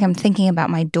it's not like I'm thinking about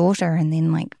my daughter and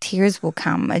then like tears will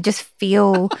come. I just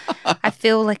feel, I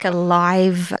feel like a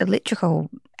live electrical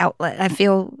outlet. I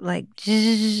feel like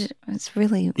it's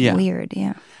really weird,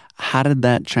 yeah. How did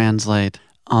that translate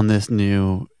on this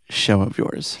new show of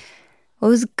yours? It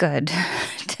was good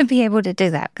to be able to do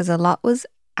that because a lot was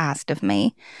asked of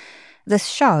me. The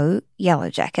show, Yellow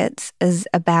Jackets, is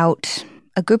about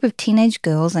a group of teenage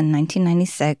girls in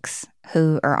 1996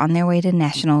 who are on their way to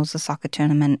nationals, a soccer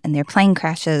tournament, and their plane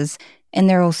crashes, and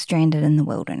they're all stranded in the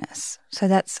wilderness. So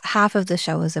that's half of the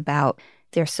show is about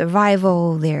their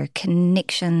survival, their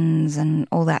connections, and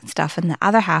all that stuff. And the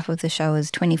other half of the show is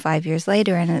 25 years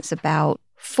later, and it's about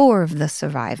 4 of the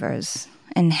survivors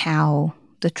and how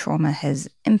the trauma has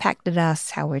impacted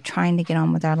us, how we're trying to get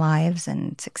on with our lives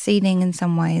and succeeding in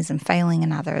some ways and failing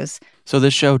in others. So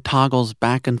this show toggles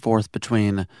back and forth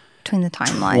between the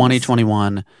timelines.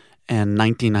 2021 and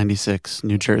 1996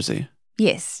 New Jersey.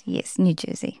 Yes, New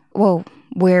Jersey. Well,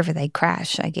 wherever they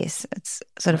crash, I guess. It's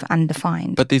sort of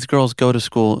undefined. But these girls go to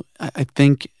school, I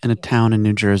think, in a town in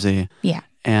New Jersey. Yeah.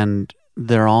 And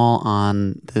they're all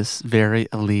on this very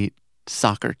elite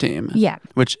soccer team. Yeah.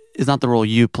 Which is not the role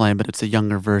you play, but it's a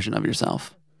younger version of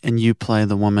yourself. And you play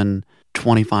the woman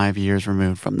 25 years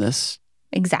removed from this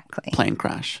plane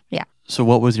crash. Yeah. So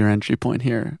what was your entry point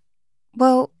here?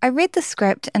 Well, I read the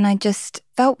script and I just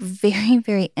felt very,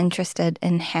 very interested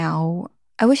in how,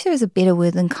 I wish there was a better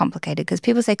word than complicated, because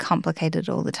people say complicated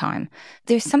all the time.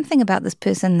 There's something about this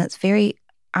person that's very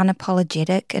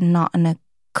unapologetic and not in a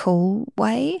cool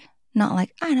way. Not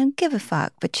like, I don't give a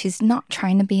fuck, but she's not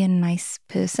trying to be a nice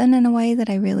person in a way that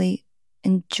I really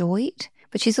enjoyed.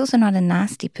 But she's also not a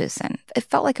nasty person. It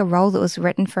felt like a role that was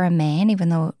written for a man, even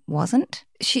though it wasn't.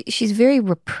 She's very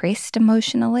repressed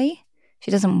emotionally. She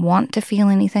doesn't want to feel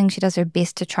anything. She does her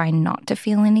best to try not to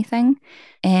feel anything.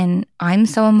 And I'm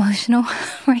so emotional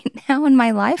right now in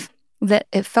my life that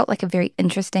it felt like a very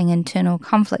interesting internal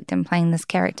conflict in playing this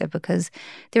character, because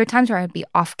there were times where I'd be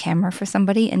off camera for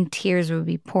somebody and tears would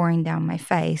be pouring down my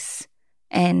face.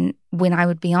 And when I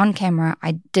would be on camera,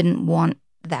 I didn't want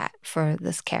that for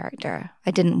this character.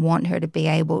 I didn't want her to be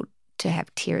able to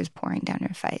have tears pouring down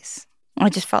her face. I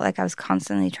just felt like I was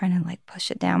constantly trying to like push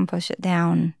it down,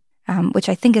 which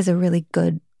I think is a really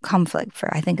good conflict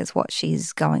for, I think it's what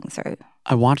she's going through.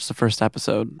 I watched the first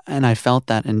episode and I felt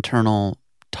that internal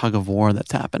tug of war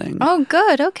that's happening. Oh,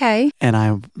 good. Okay. And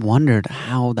I wondered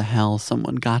how the hell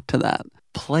someone got to that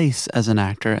place as an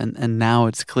actor. And now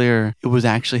it's clear it was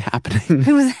actually happening.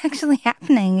 It was actually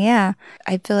happening, yeah.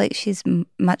 I feel like she's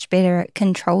much better at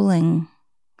controlling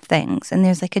things. And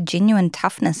there's like a genuine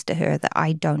toughness to her that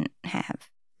I don't have.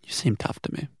 You seem tough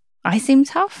to me. I seem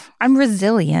tough? I'm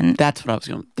resilient. That's what I was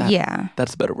going to... Yeah.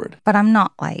 That's a better word. But I'm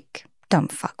not like,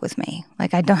 don't fuck with me.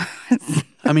 Like, I don't...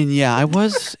 I mean, yeah, I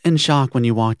was in shock when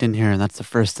you walked in here and that's the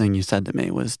first thing you said to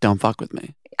me was, don't fuck with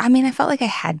me. I mean, I felt like I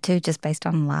had to just based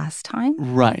on last time.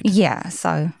 Right. Yeah,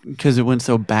 so... Because it went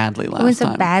so badly last time. It went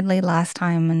so badly last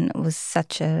time and it was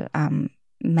such a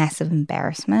massive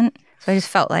embarrassment. So I just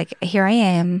felt like, here I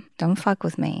am, don't fuck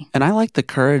with me. And I like the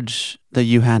courage that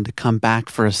you had to come back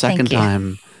for a second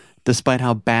time, despite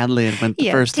how badly it went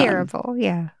the first time. Terrible,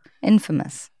 yeah.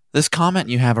 Infamous. This comment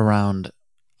you have around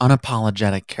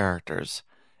unapologetic characters,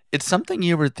 it's something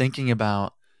you were thinking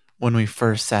about when we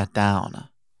first sat down.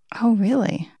 Oh,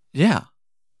 really? Yeah.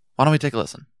 Why don't we take a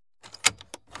listen?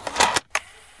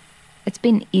 It's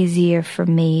been easier for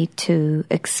me to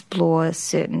explore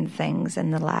certain things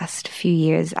in the last few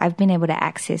years. I've been able to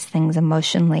access things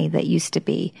emotionally that used to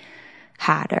be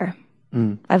harder.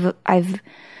 I've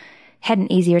had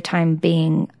an easier time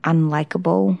being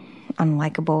unlikable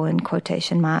in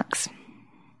quotation marks,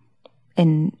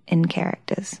 in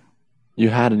characters. You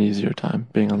had an easier time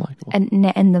being unlikable. And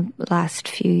in the last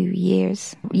few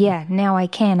years. Yeah, now I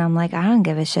can. I'm like, I don't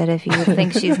give a shit if you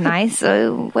think she's nice,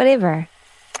 so whatever.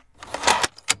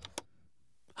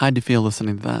 How'd you feel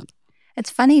listening to that? It's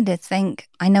funny to think,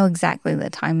 I know exactly the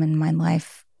time in my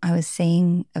life I was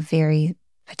seeing a very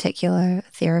particular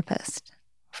therapist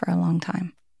for a long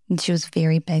time. And she was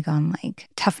very big on like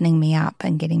toughening me up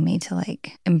and getting me to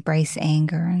like embrace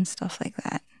anger and stuff like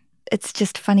that. It's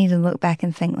just funny to look back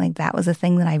and think like that was a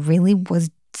thing that I really was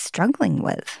struggling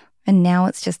with. And now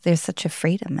it's just, there's such a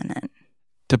freedom in it.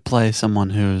 To play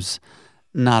someone who's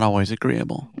not always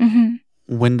agreeable. Mm-hmm.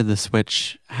 When did the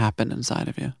switch happen inside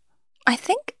of you? I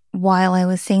think while I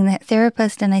was seeing that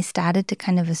therapist and I started to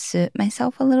kind of assert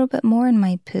myself a little bit more in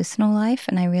my personal life,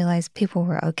 and I realized people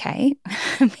were okay.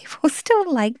 People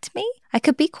still liked me. I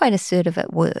could be quite assertive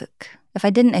at work. If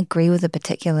I didn't agree with a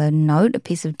particular note, a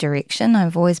piece of direction,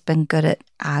 I've always been good at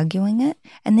arguing it.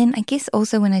 And then I guess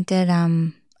also when I did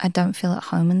I Don't Feel at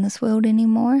Home in This World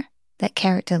Anymore, that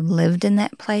character lived in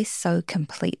that place so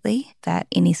completely that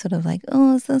any sort of like,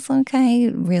 oh, is this okay,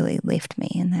 really left me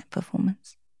in that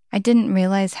performance. I didn't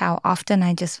realize how often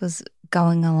I just was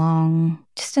going along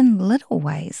just in little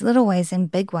ways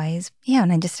and big ways. Yeah,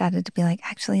 and I just started to be like,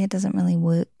 actually, it doesn't really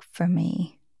work for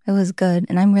me. It was good.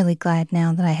 And I'm really glad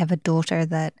now that I have a daughter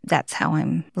that's how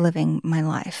I'm living my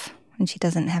life. And she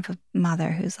doesn't have a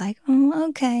mother who's like, oh,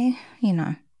 okay, you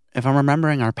know. If I'm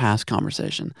remembering our past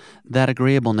conversation, that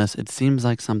agreeableness, it seems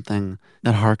like something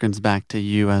that harkens back to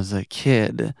you as a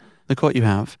kid. The quote you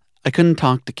have, I couldn't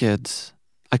talk to kids.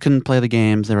 I couldn't play the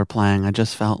games they were playing. I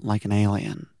just felt like an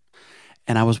alien.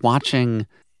 And I was watching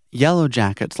Yellow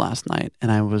Jackets last night,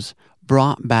 and I was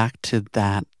brought back to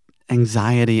that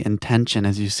anxiety and tension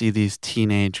as you see these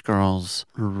teenage girls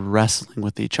wrestling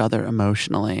with each other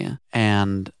emotionally.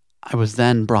 And I was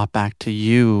then brought back to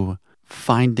you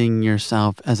finding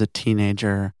yourself as a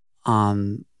teenager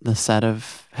on the set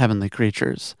of Heavenly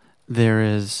Creatures. There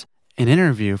is an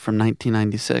interview from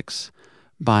 1996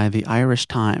 by the Irish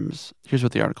Times. Here's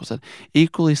what the article said.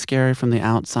 Equally scary from the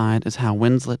outside is how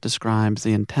Winslet describes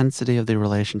the intensity of the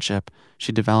relationship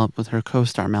she developed with her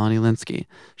co-star Melanie Lynskey.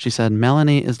 She said,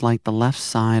 Melanie is like the left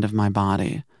side of my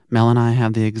body. Mel and I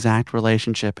have the exact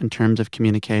relationship in terms of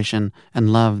communication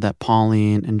and love that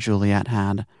Pauline and Juliet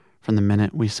had from the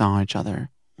minute we saw each other.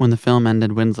 When the film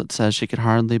ended, Winslet says she could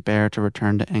hardly bear to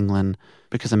return to England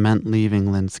because it meant leaving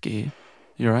Lynskey.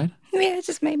 You all right? Yeah, it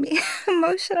just made me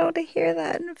emotional to hear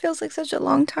that. And it feels like such a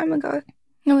long time ago.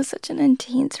 It was such an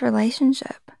intense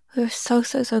relationship. We were so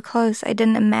close. I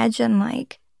didn't imagine,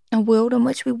 like, a world in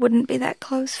which we wouldn't be that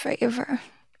close forever.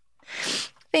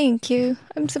 Thank you.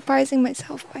 I'm surprising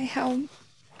myself by how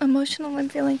emotional I'm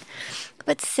feeling.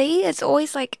 But see, it's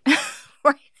always like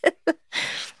right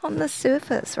on the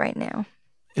surface right now.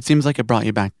 It seems like it brought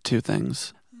you back to two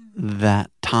things.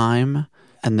 That time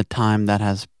and the time that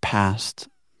has passed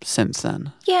since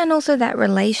then. Yeah, and also that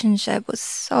relationship was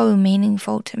so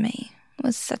meaningful to me. It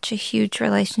was such a huge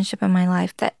relationship in my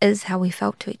life. That is how we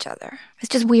felt to each other. It's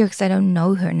just weird because I don't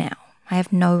know her now. I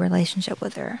have no relationship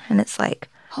with her. And it's like,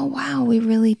 oh wow, we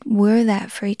really were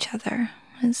that for each other.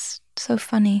 It's so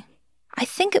funny. I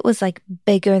think it was like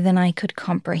bigger than I could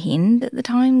comprehend at the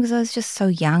time because I was just so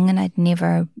young and I'd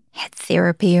never had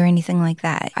therapy or anything like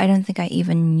that. I don't think I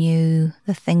even knew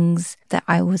the things that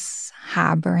I was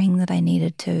harboring that I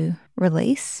needed to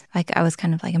release. Like I was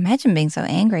kind of like, imagine being so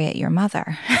angry at your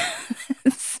mother.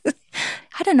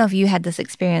 I don't know if you had this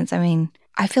experience. I mean,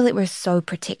 I feel like we're so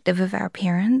protective of our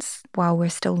parents while we're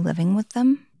still living with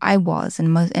them. I was,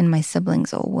 and my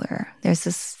siblings all were. There's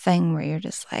this thing where you're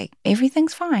just like,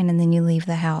 everything's fine, and then you leave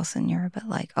the house and you're a bit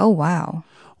like, oh, wow.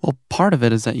 Well, part of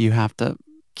it is that you have to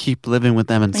keep living with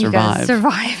them and survive. You gotta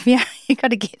survive, yeah. You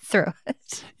gotta get through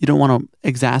it. You don't want to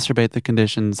exacerbate the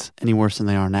conditions any worse than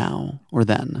they are now or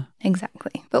then.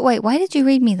 Exactly. But wait, why did you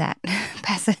read me that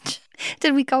passage?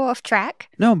 Did we go off track?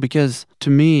 No, because to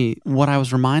me, what I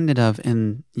was reminded of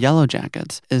in Yellow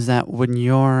Jackets is that when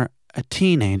you're a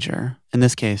teenager, in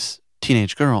this case,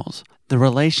 teenage girls, the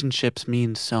relationships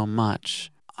mean so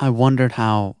much. I wondered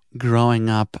how growing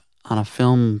up on a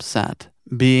film set,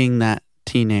 being that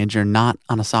teenager, not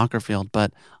on a soccer field,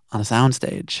 but on a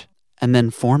soundstage, and then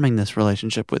forming this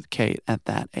relationship with Kate at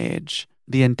that age,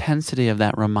 the intensity of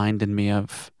that reminded me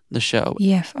of the show.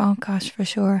 Yeah, oh gosh, for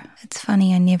sure. It's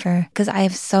funny, because I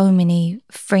have so many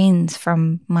friends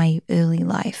from my early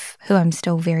life who I'm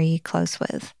still very close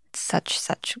with.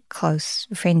 Such close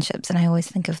friendships, and I always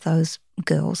think of those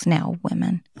girls, now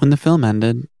women. When the film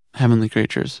ended, Heavenly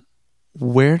Creatures,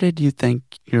 where did you think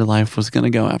your life was going to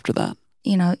go after that?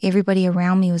 You know, everybody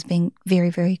around me was being very,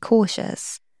 very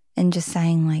cautious and just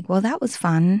saying like, well, that was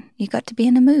fun. You got to be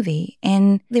in a movie.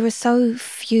 And there were so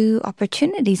few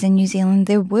opportunities in New Zealand.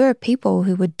 There were people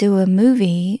who would do a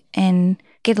movie and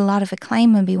get a lot of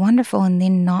acclaim and be wonderful and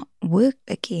then not work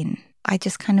again. I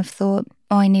just kind of thought,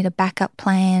 oh, I need a backup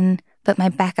plan. But my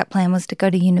backup plan was to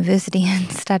go to university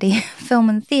and study film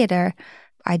and theatre.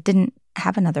 I didn't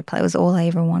have another plan. It was all I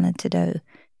ever wanted to do.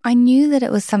 I knew that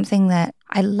it was something that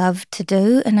I loved to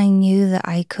do, and I knew that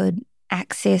I could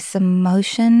access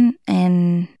emotion,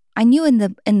 and I knew in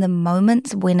the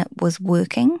moments when it was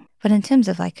working. But in terms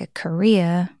of like a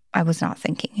career, I was not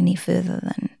thinking any further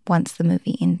than once the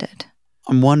movie ended.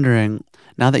 I'm wondering,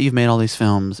 now that you've made all these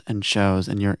films and shows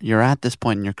and you're at this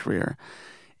point in your career,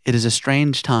 it is a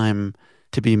strange time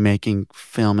to be making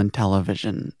film and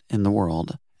television in the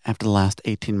world after the last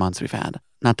 18 months we've had,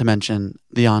 not to mention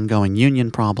the ongoing union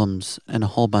problems and a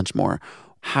whole bunch more.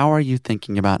 How are you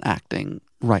thinking about acting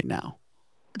right now?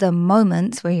 The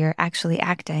moments where you're actually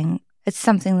acting, it's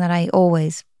something that I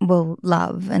always will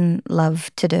love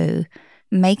to do.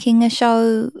 Making a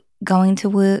show, going to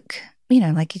work, you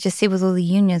know, like you just said with all the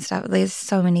union stuff, there's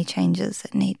so many changes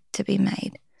that need to be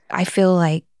made. I feel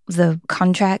like the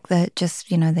contract that just,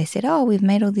 they said, oh, we've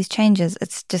made all these changes.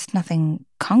 It's just nothing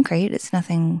concrete. It's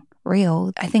nothing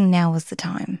real. I think now is the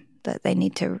time that they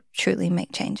need to truly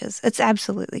make changes. It's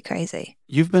absolutely crazy.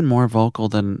 You've been more vocal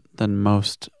than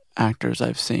most actors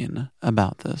I've seen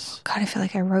about this. God, I feel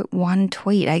like I wrote one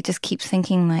tweet. I just keep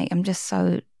thinking like, I'm just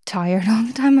so tired all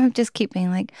the time. I just keep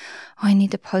being like, oh, I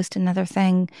need to post another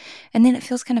thing. And then it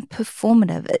feels kind of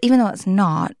performative, even though it's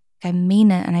not. I mean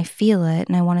it and I feel it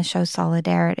and I want to show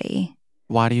solidarity.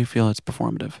 Why do you feel it's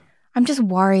performative? I'm just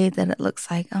worried that it looks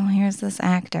like, oh, here's this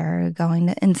actor going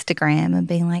to Instagram and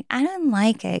being like, I don't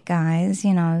like it, guys,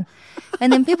 And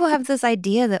then people have this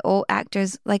idea that all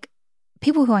actors, like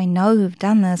people who I know who've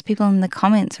done this, people in the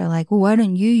comments are like, well, why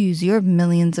don't you use your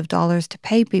millions of dollars to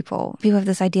pay people? People have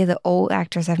this idea that all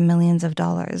actors have millions of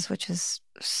dollars, which is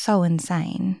so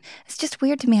insane. It's just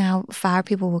weird to me how far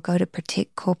people will go to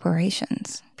protect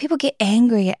corporations. People get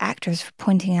angry at actors for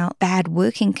pointing out bad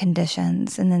working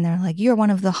conditions, and then they're like, you're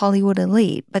one of the Hollywood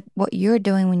elite. But what you're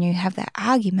doing when you have that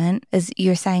argument is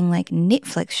you're saying like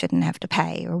Netflix shouldn't have to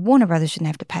pay, or Warner Brothers shouldn't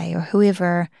have to pay, or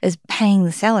whoever is paying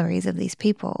the salaries of these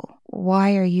people.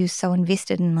 Why are you so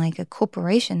invested in like a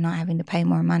corporation not having to pay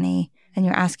more money? And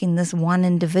you're asking this one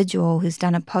individual who's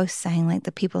done a post saying like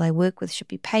the people I work with should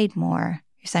be paid more.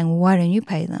 You're saying, well, why don't you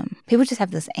pay them? People just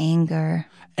have this anger.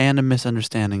 And a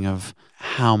misunderstanding of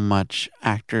how much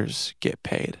actors get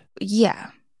paid.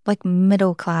 Yeah, like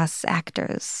middle-class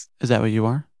actors. Is that what you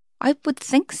are? I would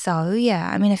think so,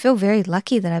 yeah. I mean, I feel very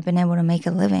lucky that I've been able to make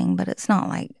a living, but it's not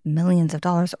like millions of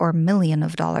dollars or $1 million.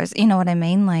 You know what I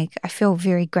mean? Like, I feel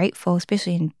very grateful,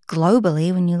 especially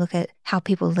globally, when you look at how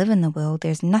people live in the world.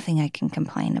 There's nothing I can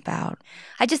complain about.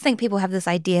 I just think people have this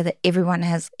idea that everyone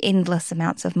has endless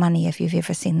amounts of money if you've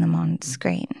ever seen them on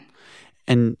screen.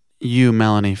 And you,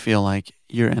 Melanie, feel like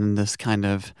you're in this kind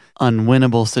of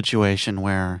unwinnable situation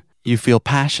where you feel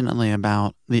passionately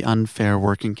about the unfair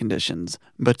working conditions,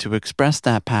 but to express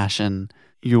that passion,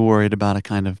 you're worried about a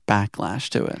kind of backlash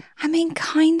to it. I mean,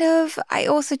 kind of. I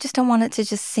also just don't want it to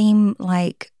just seem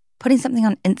like putting something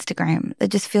on Instagram that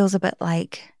just feels a bit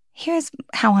like, here's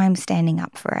how I'm standing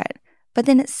up for it. But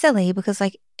then it's silly because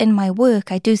like in my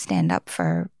work, I do stand up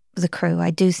for the crew.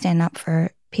 I do stand up for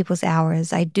people's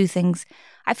hours. I do things.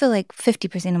 I feel like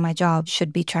 50% of my job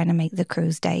should be trying to make the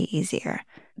crew's day easier.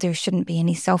 There shouldn't be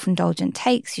any self-indulgent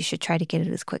takes. You should try to get it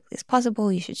as quickly as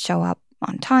possible. You should show up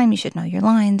on time. You should know your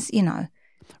lines,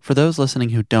 For those listening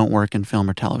who don't work in film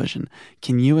or television,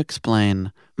 can you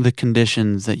explain the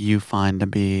conditions that you find to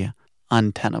be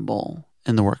untenable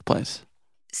in the workplace?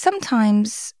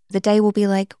 Sometimes the day will be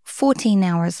like 14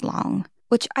 hours long,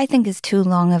 which I think is too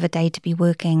long of a day to be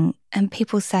working. And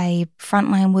people say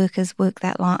frontline workers work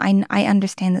that long. I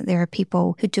understand that there are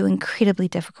people who do incredibly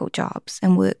difficult jobs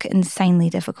and work insanely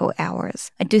difficult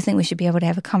hours. I do think we should be able to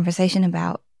have a conversation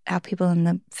about how people in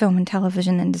the film and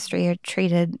television industry are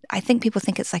treated. I think people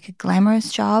think it's like a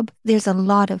glamorous job. There's a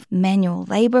lot of manual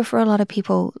labor for a lot of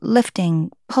people,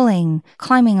 lifting, pulling,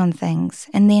 climbing on things.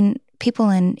 And then people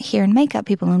in hair and makeup,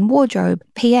 people in wardrobe,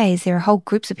 PAs, there are whole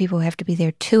groups of people who have to be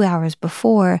there 2 hours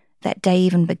before that day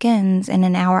even begins and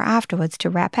an hour afterwards to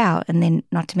wrap out. And then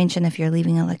not to mention if you're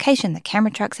leaving a location, the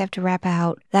camera trucks have to wrap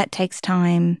out. That takes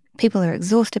time. People are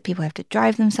exhausted. People have to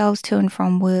drive themselves to and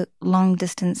from work long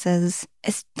distances.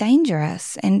 It's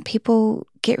dangerous and people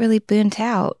get really burnt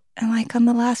out. And like on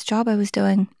the last job I was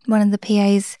doing, one of the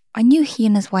PAs, I knew he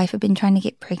and his wife had been trying to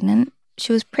get pregnant.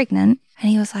 She was pregnant and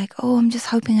he was like, oh, I'm just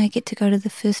hoping I get to go to the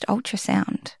first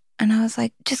ultrasound. And I was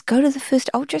like, just go to the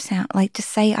first ultrasound. Like just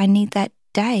say I need that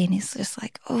day. And he's just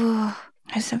like, oh,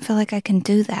 I just don't feel like I can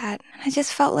do that. And I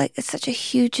just felt like it's such a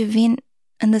huge event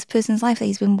in this person's life that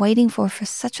he's been waiting for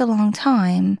such a long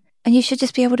time. And you should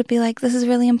just be able to be like, this is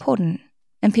really important.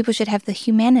 And people should have the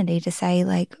humanity to say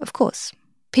like, of course,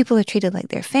 people are treated like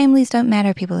their families don't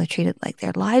matter. People are treated like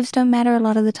their lives don't matter a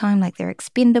lot of the time, like they're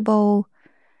expendable.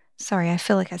 Sorry, I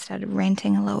feel like I started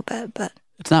ranting a little bit, but...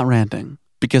 It's not ranting,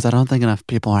 because I don't think enough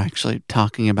people are actually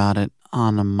talking about it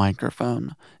on a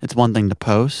microphone. It's one thing to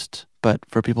post, but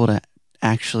for people to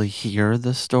actually hear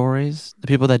the stories, the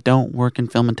people that don't work in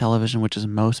film and television, which is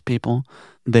most people,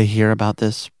 they hear about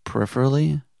this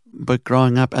peripherally. But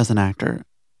growing up as an actor,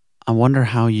 I wonder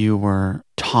how you were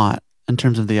taught in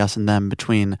terms of the us and them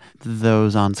between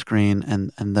those on screen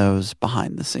and those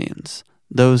behind the scenes.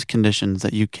 Those conditions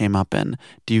that you came up in,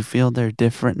 do you feel they're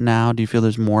different now? Do you feel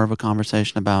there's more of a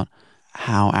conversation about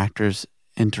how actors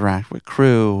interact with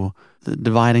crew, the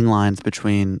dividing lines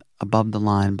between above the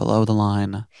line, below the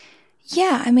line?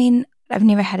 Yeah, I mean, I've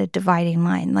never had a dividing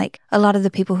line. Like a lot of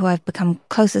the people who I've become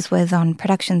closest with on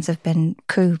productions have been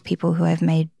crew people who I've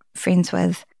made friends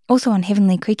with. Also on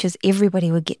Heavenly Creatures,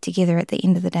 everybody would get together at the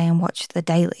end of the day and watch the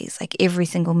dailies, like every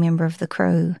single member of the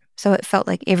crew. So it felt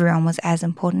like everyone was as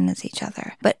important as each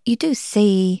other. But you do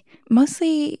see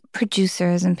mostly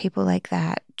producers and people like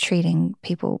that treating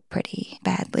people pretty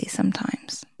badly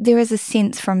sometimes. There is a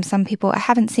sense from some people, I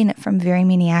haven't seen it from very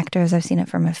many actors, I've seen it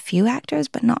from a few actors,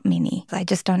 but not many. I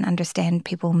just don't understand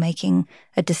people making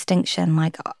a distinction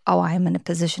like, oh, I'm in a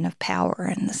position of power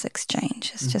in this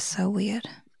exchange. It's just so weird.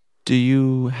 Do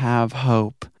you have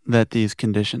hope that these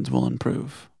conditions will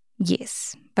improve?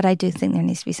 Yes, but I do think there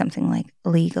needs to be something like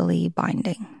legally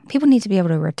binding. People need to be able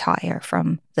to retire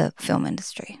from the film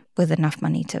industry with enough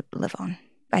money to live on.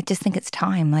 I just think it's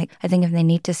time. Like, I think if they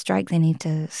need to strike, they need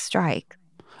to strike.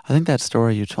 I think that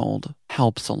story you told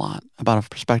helps a lot about a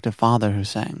prospective father who's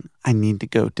saying, I need to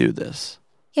go do this.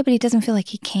 Yeah, but he doesn't feel like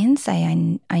he can say,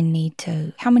 I need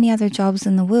to. How many other jobs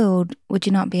in the world would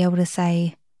you not be able to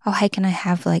say, oh, hey, can I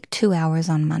have like 2 hours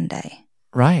on Monday?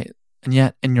 Right. And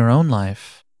yet, in your own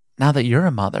life, now that you're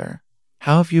a mother,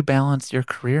 how have you balanced your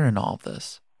career in all of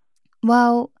this?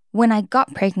 Well, when I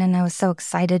got pregnant, I was so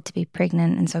excited to be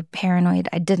pregnant and so paranoid.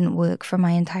 I didn't work for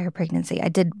my entire pregnancy. I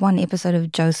did one episode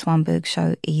of Joe Swanberg's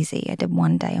show, Easy. I did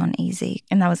one day on Easy,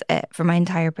 and that was it for my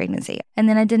entire pregnancy. And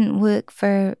then I didn't work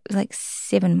for like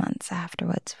 7 months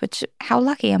afterwards, which, how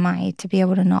lucky am I to be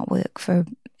able to not work for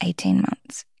 18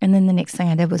 months? And then the next thing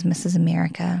I did was Mrs.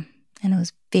 America, and it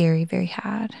was very, very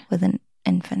hard with an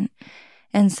infant.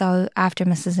 And so after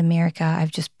Mrs. America,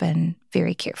 I've just been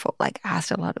very careful, like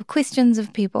asked a lot of questions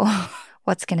of people.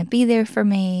 What's going to be there for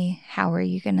me? How are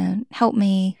you going to help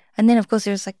me? And then, of course,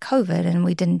 there's like COVID, and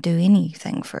we didn't do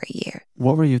anything for a year.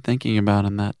 What were you thinking about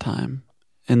in that time,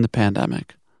 in the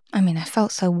pandemic? I mean, I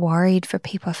felt so worried for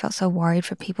people. I felt so worried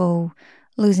for people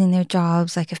losing their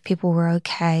jobs, like if people were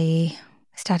okay.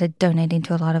 I started donating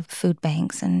to a lot of food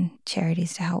banks and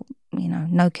charities to help,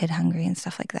 No Kid Hungry and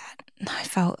stuff like that. I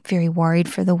felt very worried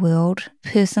for the world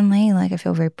personally. Like, I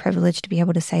feel very privileged to be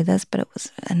able to say this, but it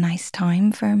was a nice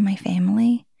time for my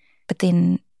family. But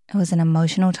then it was an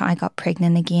emotional time. I got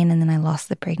pregnant again, and then I lost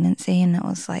the pregnancy, and it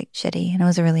was like shitty, and it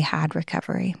was a really hard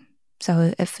recovery.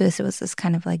 So at first it was this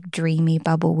kind of like dreamy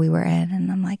bubble we were in,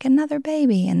 and I'm like, another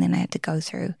baby. And then I had to go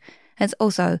through.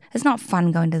 It's not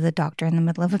fun going to the doctor in the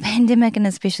middle of a pandemic, and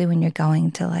especially when you're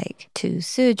going to like 2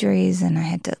 surgeries, and I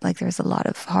had to, like, there was a lot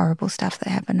of horrible stuff that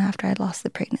happened after I'd lost the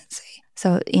pregnancy.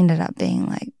 So it ended up being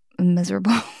like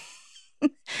miserable. A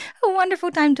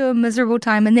wonderful time to a miserable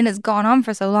time, and then it's gone on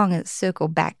for so long, it's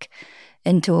circled back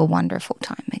into a wonderful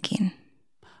time again.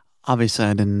 Obviously,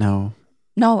 I didn't know.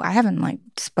 No, I haven't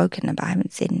spoken about, I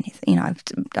haven't said anything, I've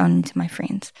done to my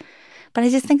friends. But I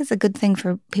just think it's a good thing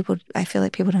for people. I feel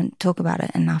like people don't talk about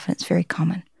it enough, and it's very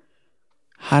common.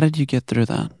 How did you get through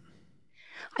that?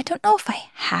 I don't know if I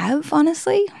have,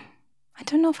 honestly. I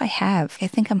don't know if I have. I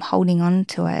think I'm holding on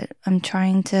to it. I'm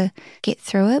trying to get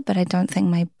through it, but I don't think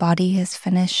my body has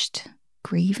finished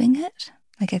grieving it.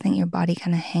 Like, I think your body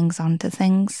kind of hangs on to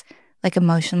things. Like,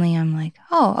 emotionally, I'm like,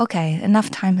 oh, okay,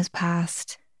 enough time has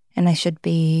passed, and I should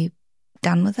be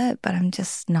done with it, but I'm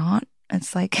just not.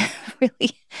 It's like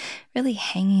really, really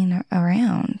hanging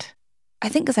around. I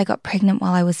think because I got pregnant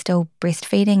while I was still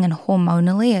breastfeeding, and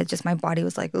hormonally, my body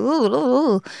was like,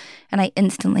 ooh, and I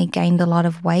instantly gained a lot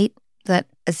of weight that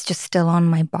is just still on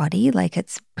my body. Like,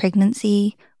 it's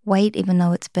pregnancy weight, even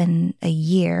though it's been a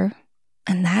year.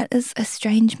 And that is a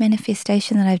strange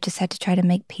manifestation that I've just had to try to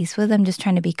make peace with. I'm just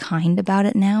trying to be kind about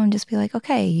it now and just be like,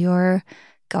 okay, you're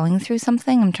going through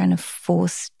something. I'm trying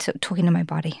to talking to my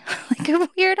body like a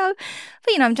weirdo,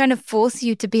 but I'm trying to force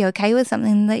you to be okay with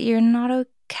something that you're not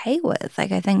okay with.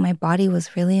 Like, I think my body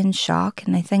was really in shock,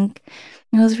 and I think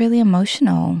it was really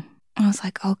emotional. I was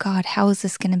like, oh God, how is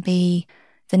this going to be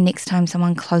the next time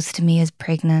someone close to me is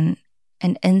pregnant?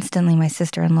 And instantly my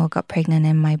sister-in-law got pregnant,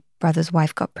 and my brother's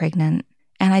wife got pregnant,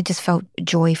 and I just felt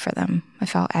joy for them. I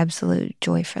felt absolute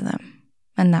joy for them.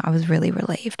 And that I was really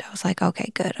relieved. I was like,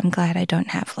 okay, good. I'm glad I don't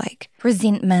have like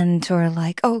resentment or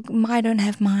like, oh, I don't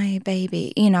have my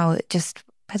baby. Just,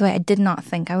 by the way, I did not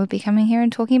think I would be coming here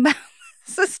and talking about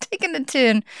this. It's taken a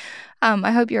turn.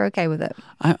 I hope you're okay with it.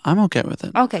 I'm okay with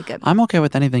it. Okay, good. I'm okay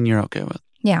with anything you're okay with.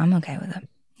 Yeah, I'm okay with it.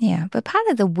 Yeah. But part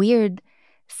of the weird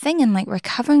thing in like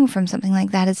recovering from something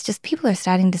like that is just people are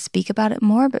starting to speak about it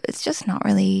more, but it's just not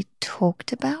really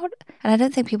talked about. And I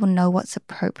don't think people know what's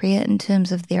appropriate in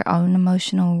terms of their own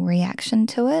emotional reaction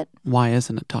to it. Why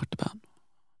isn't it talked about?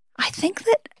 I think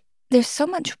that there's so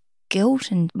much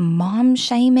guilt and mom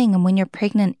shaming, and when you're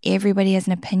pregnant, everybody has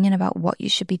an opinion about what you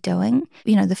should be doing.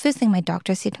 The first thing my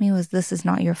doctor said to me was, this is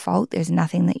not your fault. There's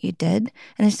nothing that you did.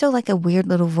 And there's still like a weird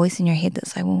little voice in your head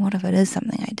that's like, well, what if it is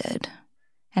something I did?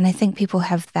 And I think people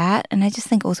have that. And I just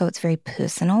think also it's very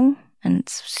personal and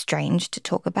it's strange to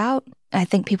talk about. I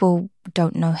think people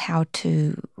don't know how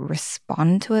to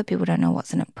respond to it. People don't know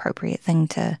what's an appropriate thing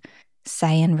to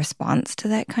say in response to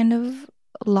that kind of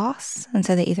loss. And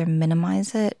so they either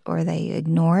minimize it or they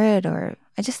ignore it. Or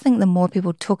I just think the more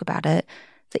people talk about it,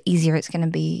 the easier it's going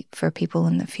to be for people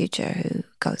in the future who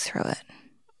go through it.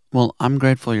 Well, I'm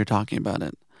grateful you're talking about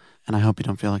it. And I hope you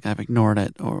don't feel like I've ignored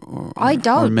it or I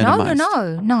don't. Or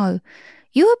minimized. No.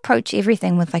 You approach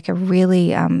everything with like a really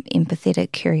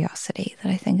empathetic curiosity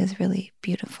that I think is really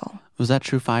beautiful. Was that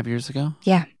true 5 years ago?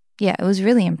 Yeah, it was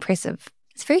really impressive.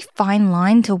 It's a very fine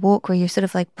line to walk where you're sort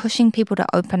of like pushing people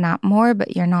to open up more,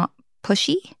 but you're not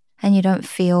pushy and you don't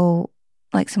feel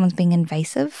like someone's being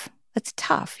invasive. It's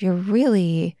tough. You're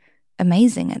really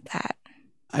amazing at that.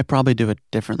 I probably do it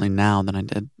differently now than I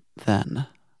did then.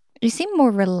 You seem more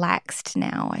relaxed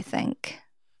now, I think.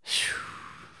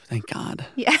 Thank God.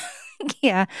 Yeah.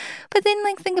 Yeah. But then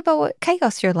like think about what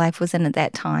chaos your life was in at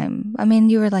that time. I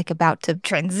mean, you were like about to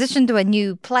transition to a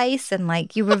new place and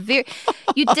like you were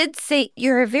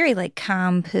you're a very like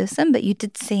calm person, but you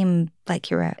did seem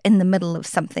like you were in the middle of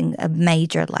something, a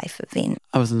major life event.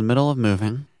 I was in the middle of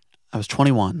moving. I was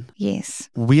 21. Yes.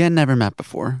 We had never met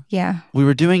before. Yeah. We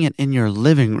were doing it in your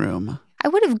living room. I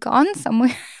would have gone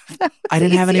somewhere. I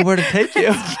didn't have anywhere to take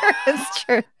you. It's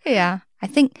true. Yeah. I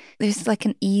think there's like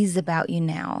an ease about you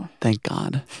now. Thank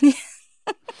God.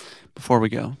 Before we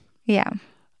go. Yeah.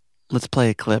 Let's play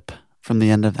a clip from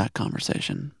the end of that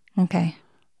conversation. Okay.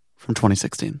 From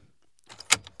 2016.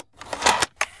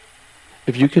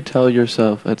 If you could tell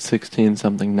yourself at 16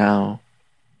 something now,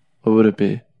 what would it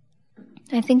be?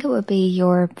 I think it would be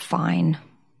you're fine.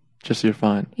 Just you're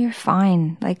fine. You're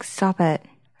fine. Like, stop it.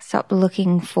 Stop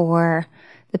looking for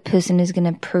the person who's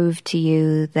going to prove to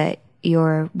you that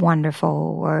you're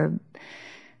wonderful or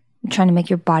trying to make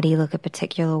your body look a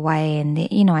particular way. And,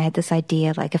 I had this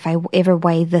idea, like, if I ever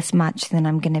weigh this much, then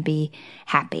I'm going to be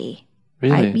happy.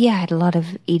 Really? I had a lot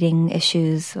of eating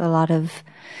issues, a lot of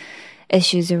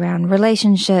issues around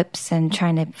relationships and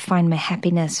trying to find my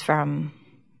happiness from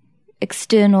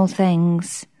external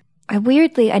things. I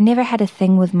never had a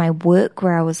thing with my work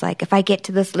where I was like, if I get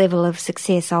to this level of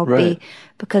success, I'll be,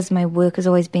 because my work has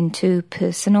always been too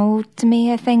personal to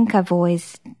me, I think. I've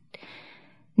always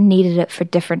needed it for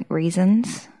different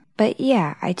reasons. But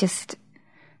yeah, I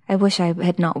wish I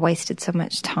had not wasted so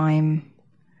much time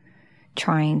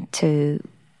trying to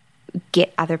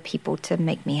get other people to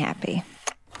make me happy.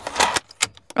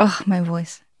 Oh, my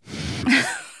voice.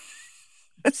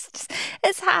 It's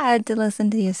hard to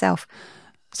listen to yourself.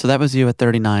 So that was you at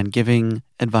 39 giving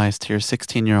advice to your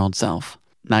 16-year-old self.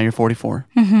 Now you're 44.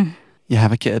 Mm-hmm. You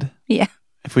have a kid. Yeah.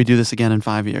 If we do this again in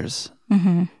 5 years,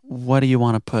 mm-hmm. What do you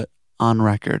want to put on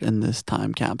record in this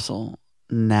time capsule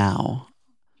now?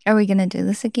 Are we going to do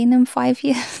this again in 5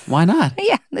 years? Why not?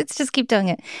 Yeah, let's just keep doing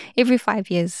it every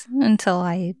 5 years until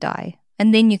I die.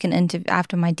 And then you can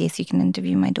after my death, you can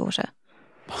interview my daughter.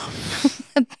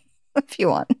 If you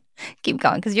want. Keep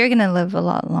going, because you're going to live a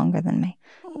lot longer than me.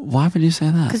 Why would you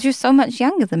say that? Because you're so much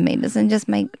younger than me. Doesn't it just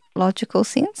make logical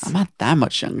sense? I'm not that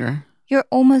much younger. You're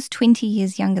almost 20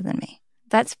 years younger than me.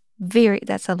 That's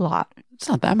a lot. It's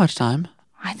not that much time.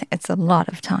 I think it's a lot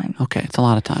of time. Okay, it's a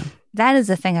lot of time. That is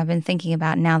the thing I've been thinking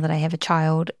about now that I have a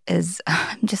child is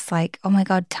I'm just like, oh my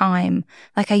God, time.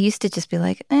 Like I used to just be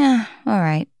like, all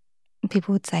right. And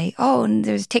people would say, oh, and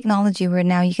there's technology where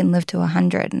now you can live to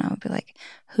 100. And I would be like,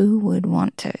 who would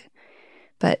want to?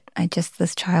 But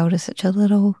this child is such a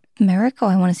little miracle.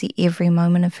 I want to see every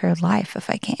moment of her life if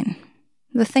I can.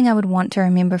 The thing I would want to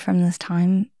remember from this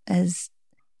time is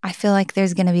I feel like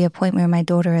there's going to be a point where my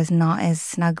daughter is not as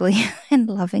snuggly and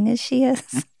loving as she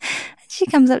is. She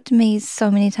comes up to me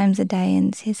so many times a day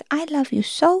and says, I love you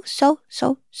so, so,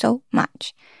 so, so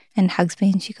much. And hugs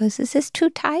me and she goes, is this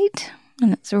too tight?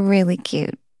 And it's really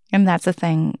cute. And that's the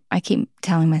thing I keep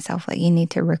telling myself, like, you need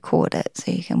to record it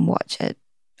so you can watch it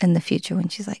in the future when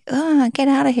she's like, get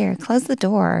out of here, close the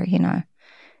door,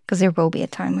 because there will be a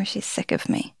time where she's sick of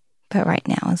me. But right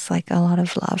now it's like a lot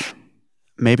of love.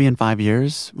 Maybe in 5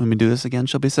 years, when we do this again,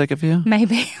 she'll be sick of you?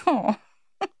 Maybe. Oh.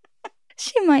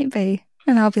 She might be.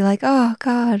 And I'll be like, oh,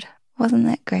 God, wasn't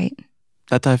that great?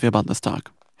 That's how I feel about this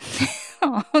talk.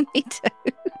 Oh, me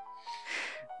too.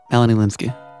 Melanie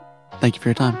Lynskey, thank you for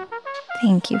your time.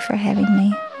 Thank you for having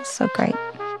me. It's so great.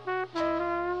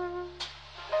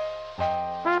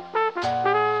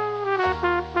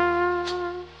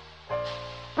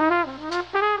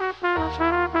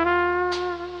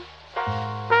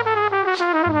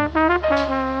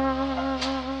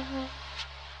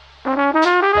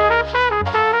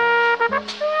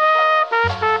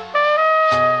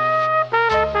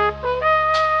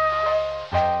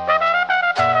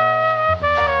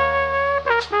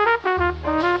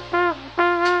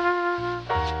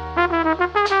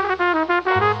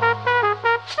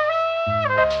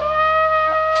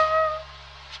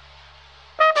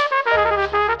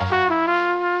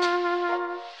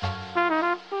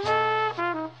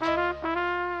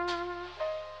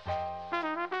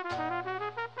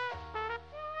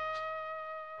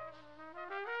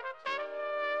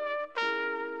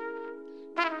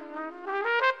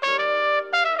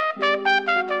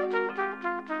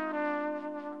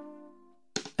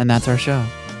 And that's our show.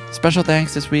 Special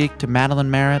thanks this week to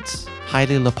Madeline Maritz,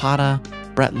 Heidi Lapata,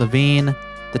 Brett Levine,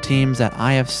 the teams at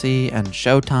IFC and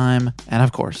Showtime, and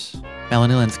of course,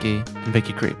 Melanie Lynskey and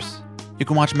Vicky Creeps. You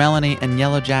can watch Melanie and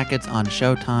Yellow Jackets on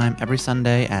Showtime every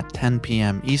Sunday at 10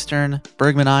 p.m. Eastern.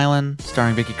 Bergman Island,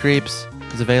 starring Vicky Creeps,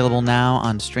 is available now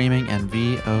on streaming and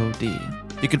VOD.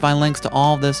 You can find links to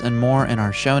all of this and more in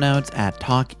our show notes at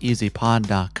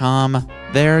talkeasypod.com.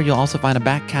 There, you'll also find a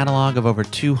back catalog of over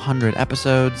 200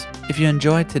 episodes. If you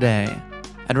enjoyed today,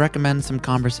 I'd recommend some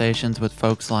conversations with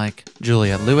folks like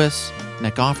Juliette Lewis,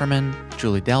 Nick Offerman,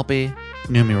 Julie Delpy,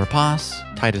 Numi Rapace,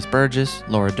 Titus Burgess,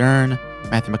 Laura Dern,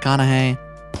 Matthew McConaughey,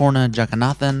 Purna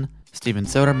Jagannathan, Steven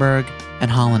Soderbergh, and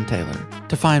Holland Taylor.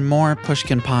 To find more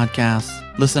Pushkin podcasts,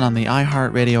 listen on the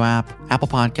iHeartRadio app, Apple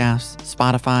Podcasts,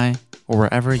 Spotify, or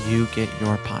wherever you get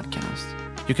your podcasts.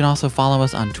 You can also follow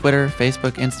us on Twitter,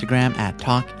 Facebook, Instagram at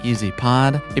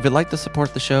TalkEasyPod. If you'd like to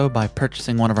support the show by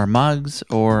purchasing one of our mugs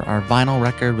or our vinyl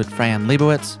record with Fran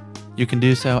Lebowitz, you can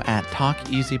do so at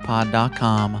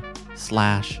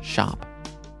talkeasypod.com/shop.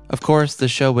 Of course,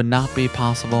 this show would not be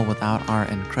possible without our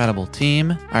incredible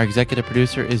team. Our executive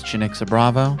producer is Janixa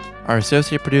Bravo. Our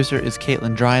associate producer is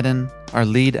Caitlin Dryden. Our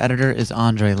lead editor is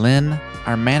Andre Lin.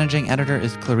 Our managing editor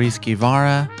is Clarice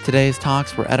Guevara. Today's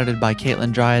talks were edited by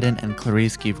Caitlin Dryden and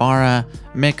Clarice Guevara,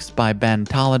 mixed by Ben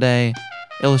Tolliday,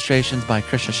 illustrations by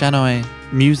Krisha Shenoy,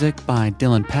 music by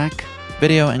Dylan Peck,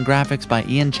 video and graphics by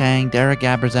Ian Chang, Derek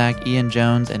Gabrzak, Ian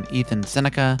Jones, and Ethan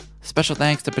Seneca. Special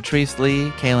thanks to Patrice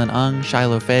Lee, Kaylin Ung,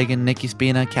 Shiloh Fagan, Nikki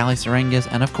Spina, Callie Syringas,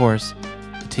 and of course,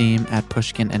 the team at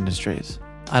Pushkin Industries.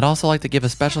 I'd also like to give a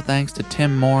special thanks to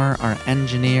Tim Moore, our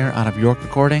engineer out of York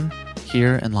Recording,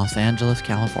 here in Los Angeles,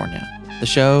 California. The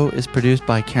show is produced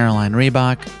by Caroline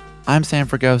Reebok. I'm Sam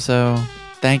Fragoso.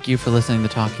 Thank you for listening to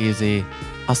Talk Easy.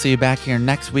 I'll see you back here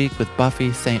next week with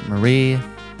Buffy St. Marie.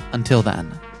 Until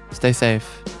then, stay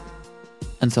safe,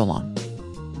 and so long.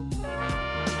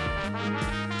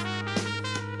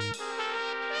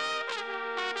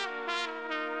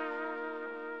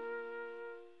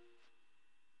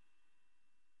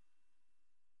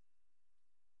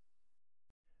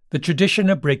 The tradition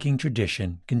of breaking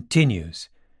tradition continues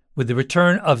with the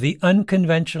return of the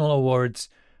Unconventional Awards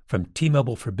from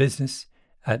T-Mobile for Business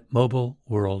at Mobile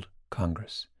World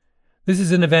Congress. This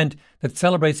is an event that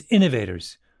celebrates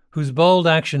innovators whose bold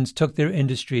actions took their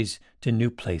industries to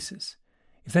new places.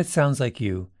 If that sounds like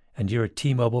you and you're a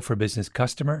T-Mobile for Business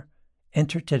customer,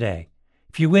 enter today.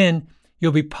 If you win,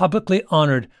 you'll be publicly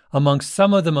honored amongst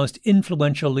some of the most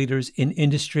influential leaders in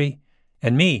industry,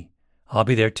 and me, I'll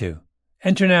be there too.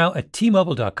 Enter now at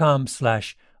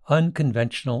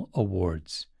tmobile.com/unconventional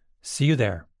awards. See you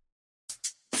there.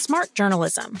 Smart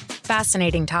journalism.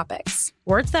 Fascinating topics.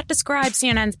 Words that describe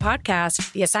CNN's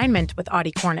podcast, The Assignment with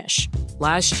Audie Cornish.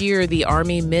 Last year, the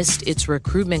Army missed its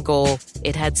recruitment goal.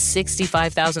 It had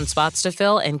 65,000 spots to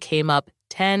fill and came up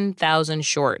 10,000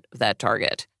 short of that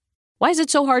target. Why is it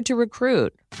so hard to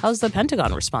recruit? How's the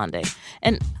Pentagon responding?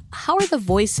 And how are the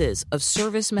voices of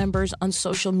service members on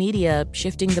social media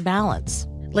shifting the balance?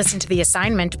 Listen to The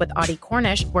Assignment with Audie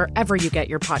Cornish wherever you get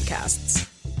your podcasts.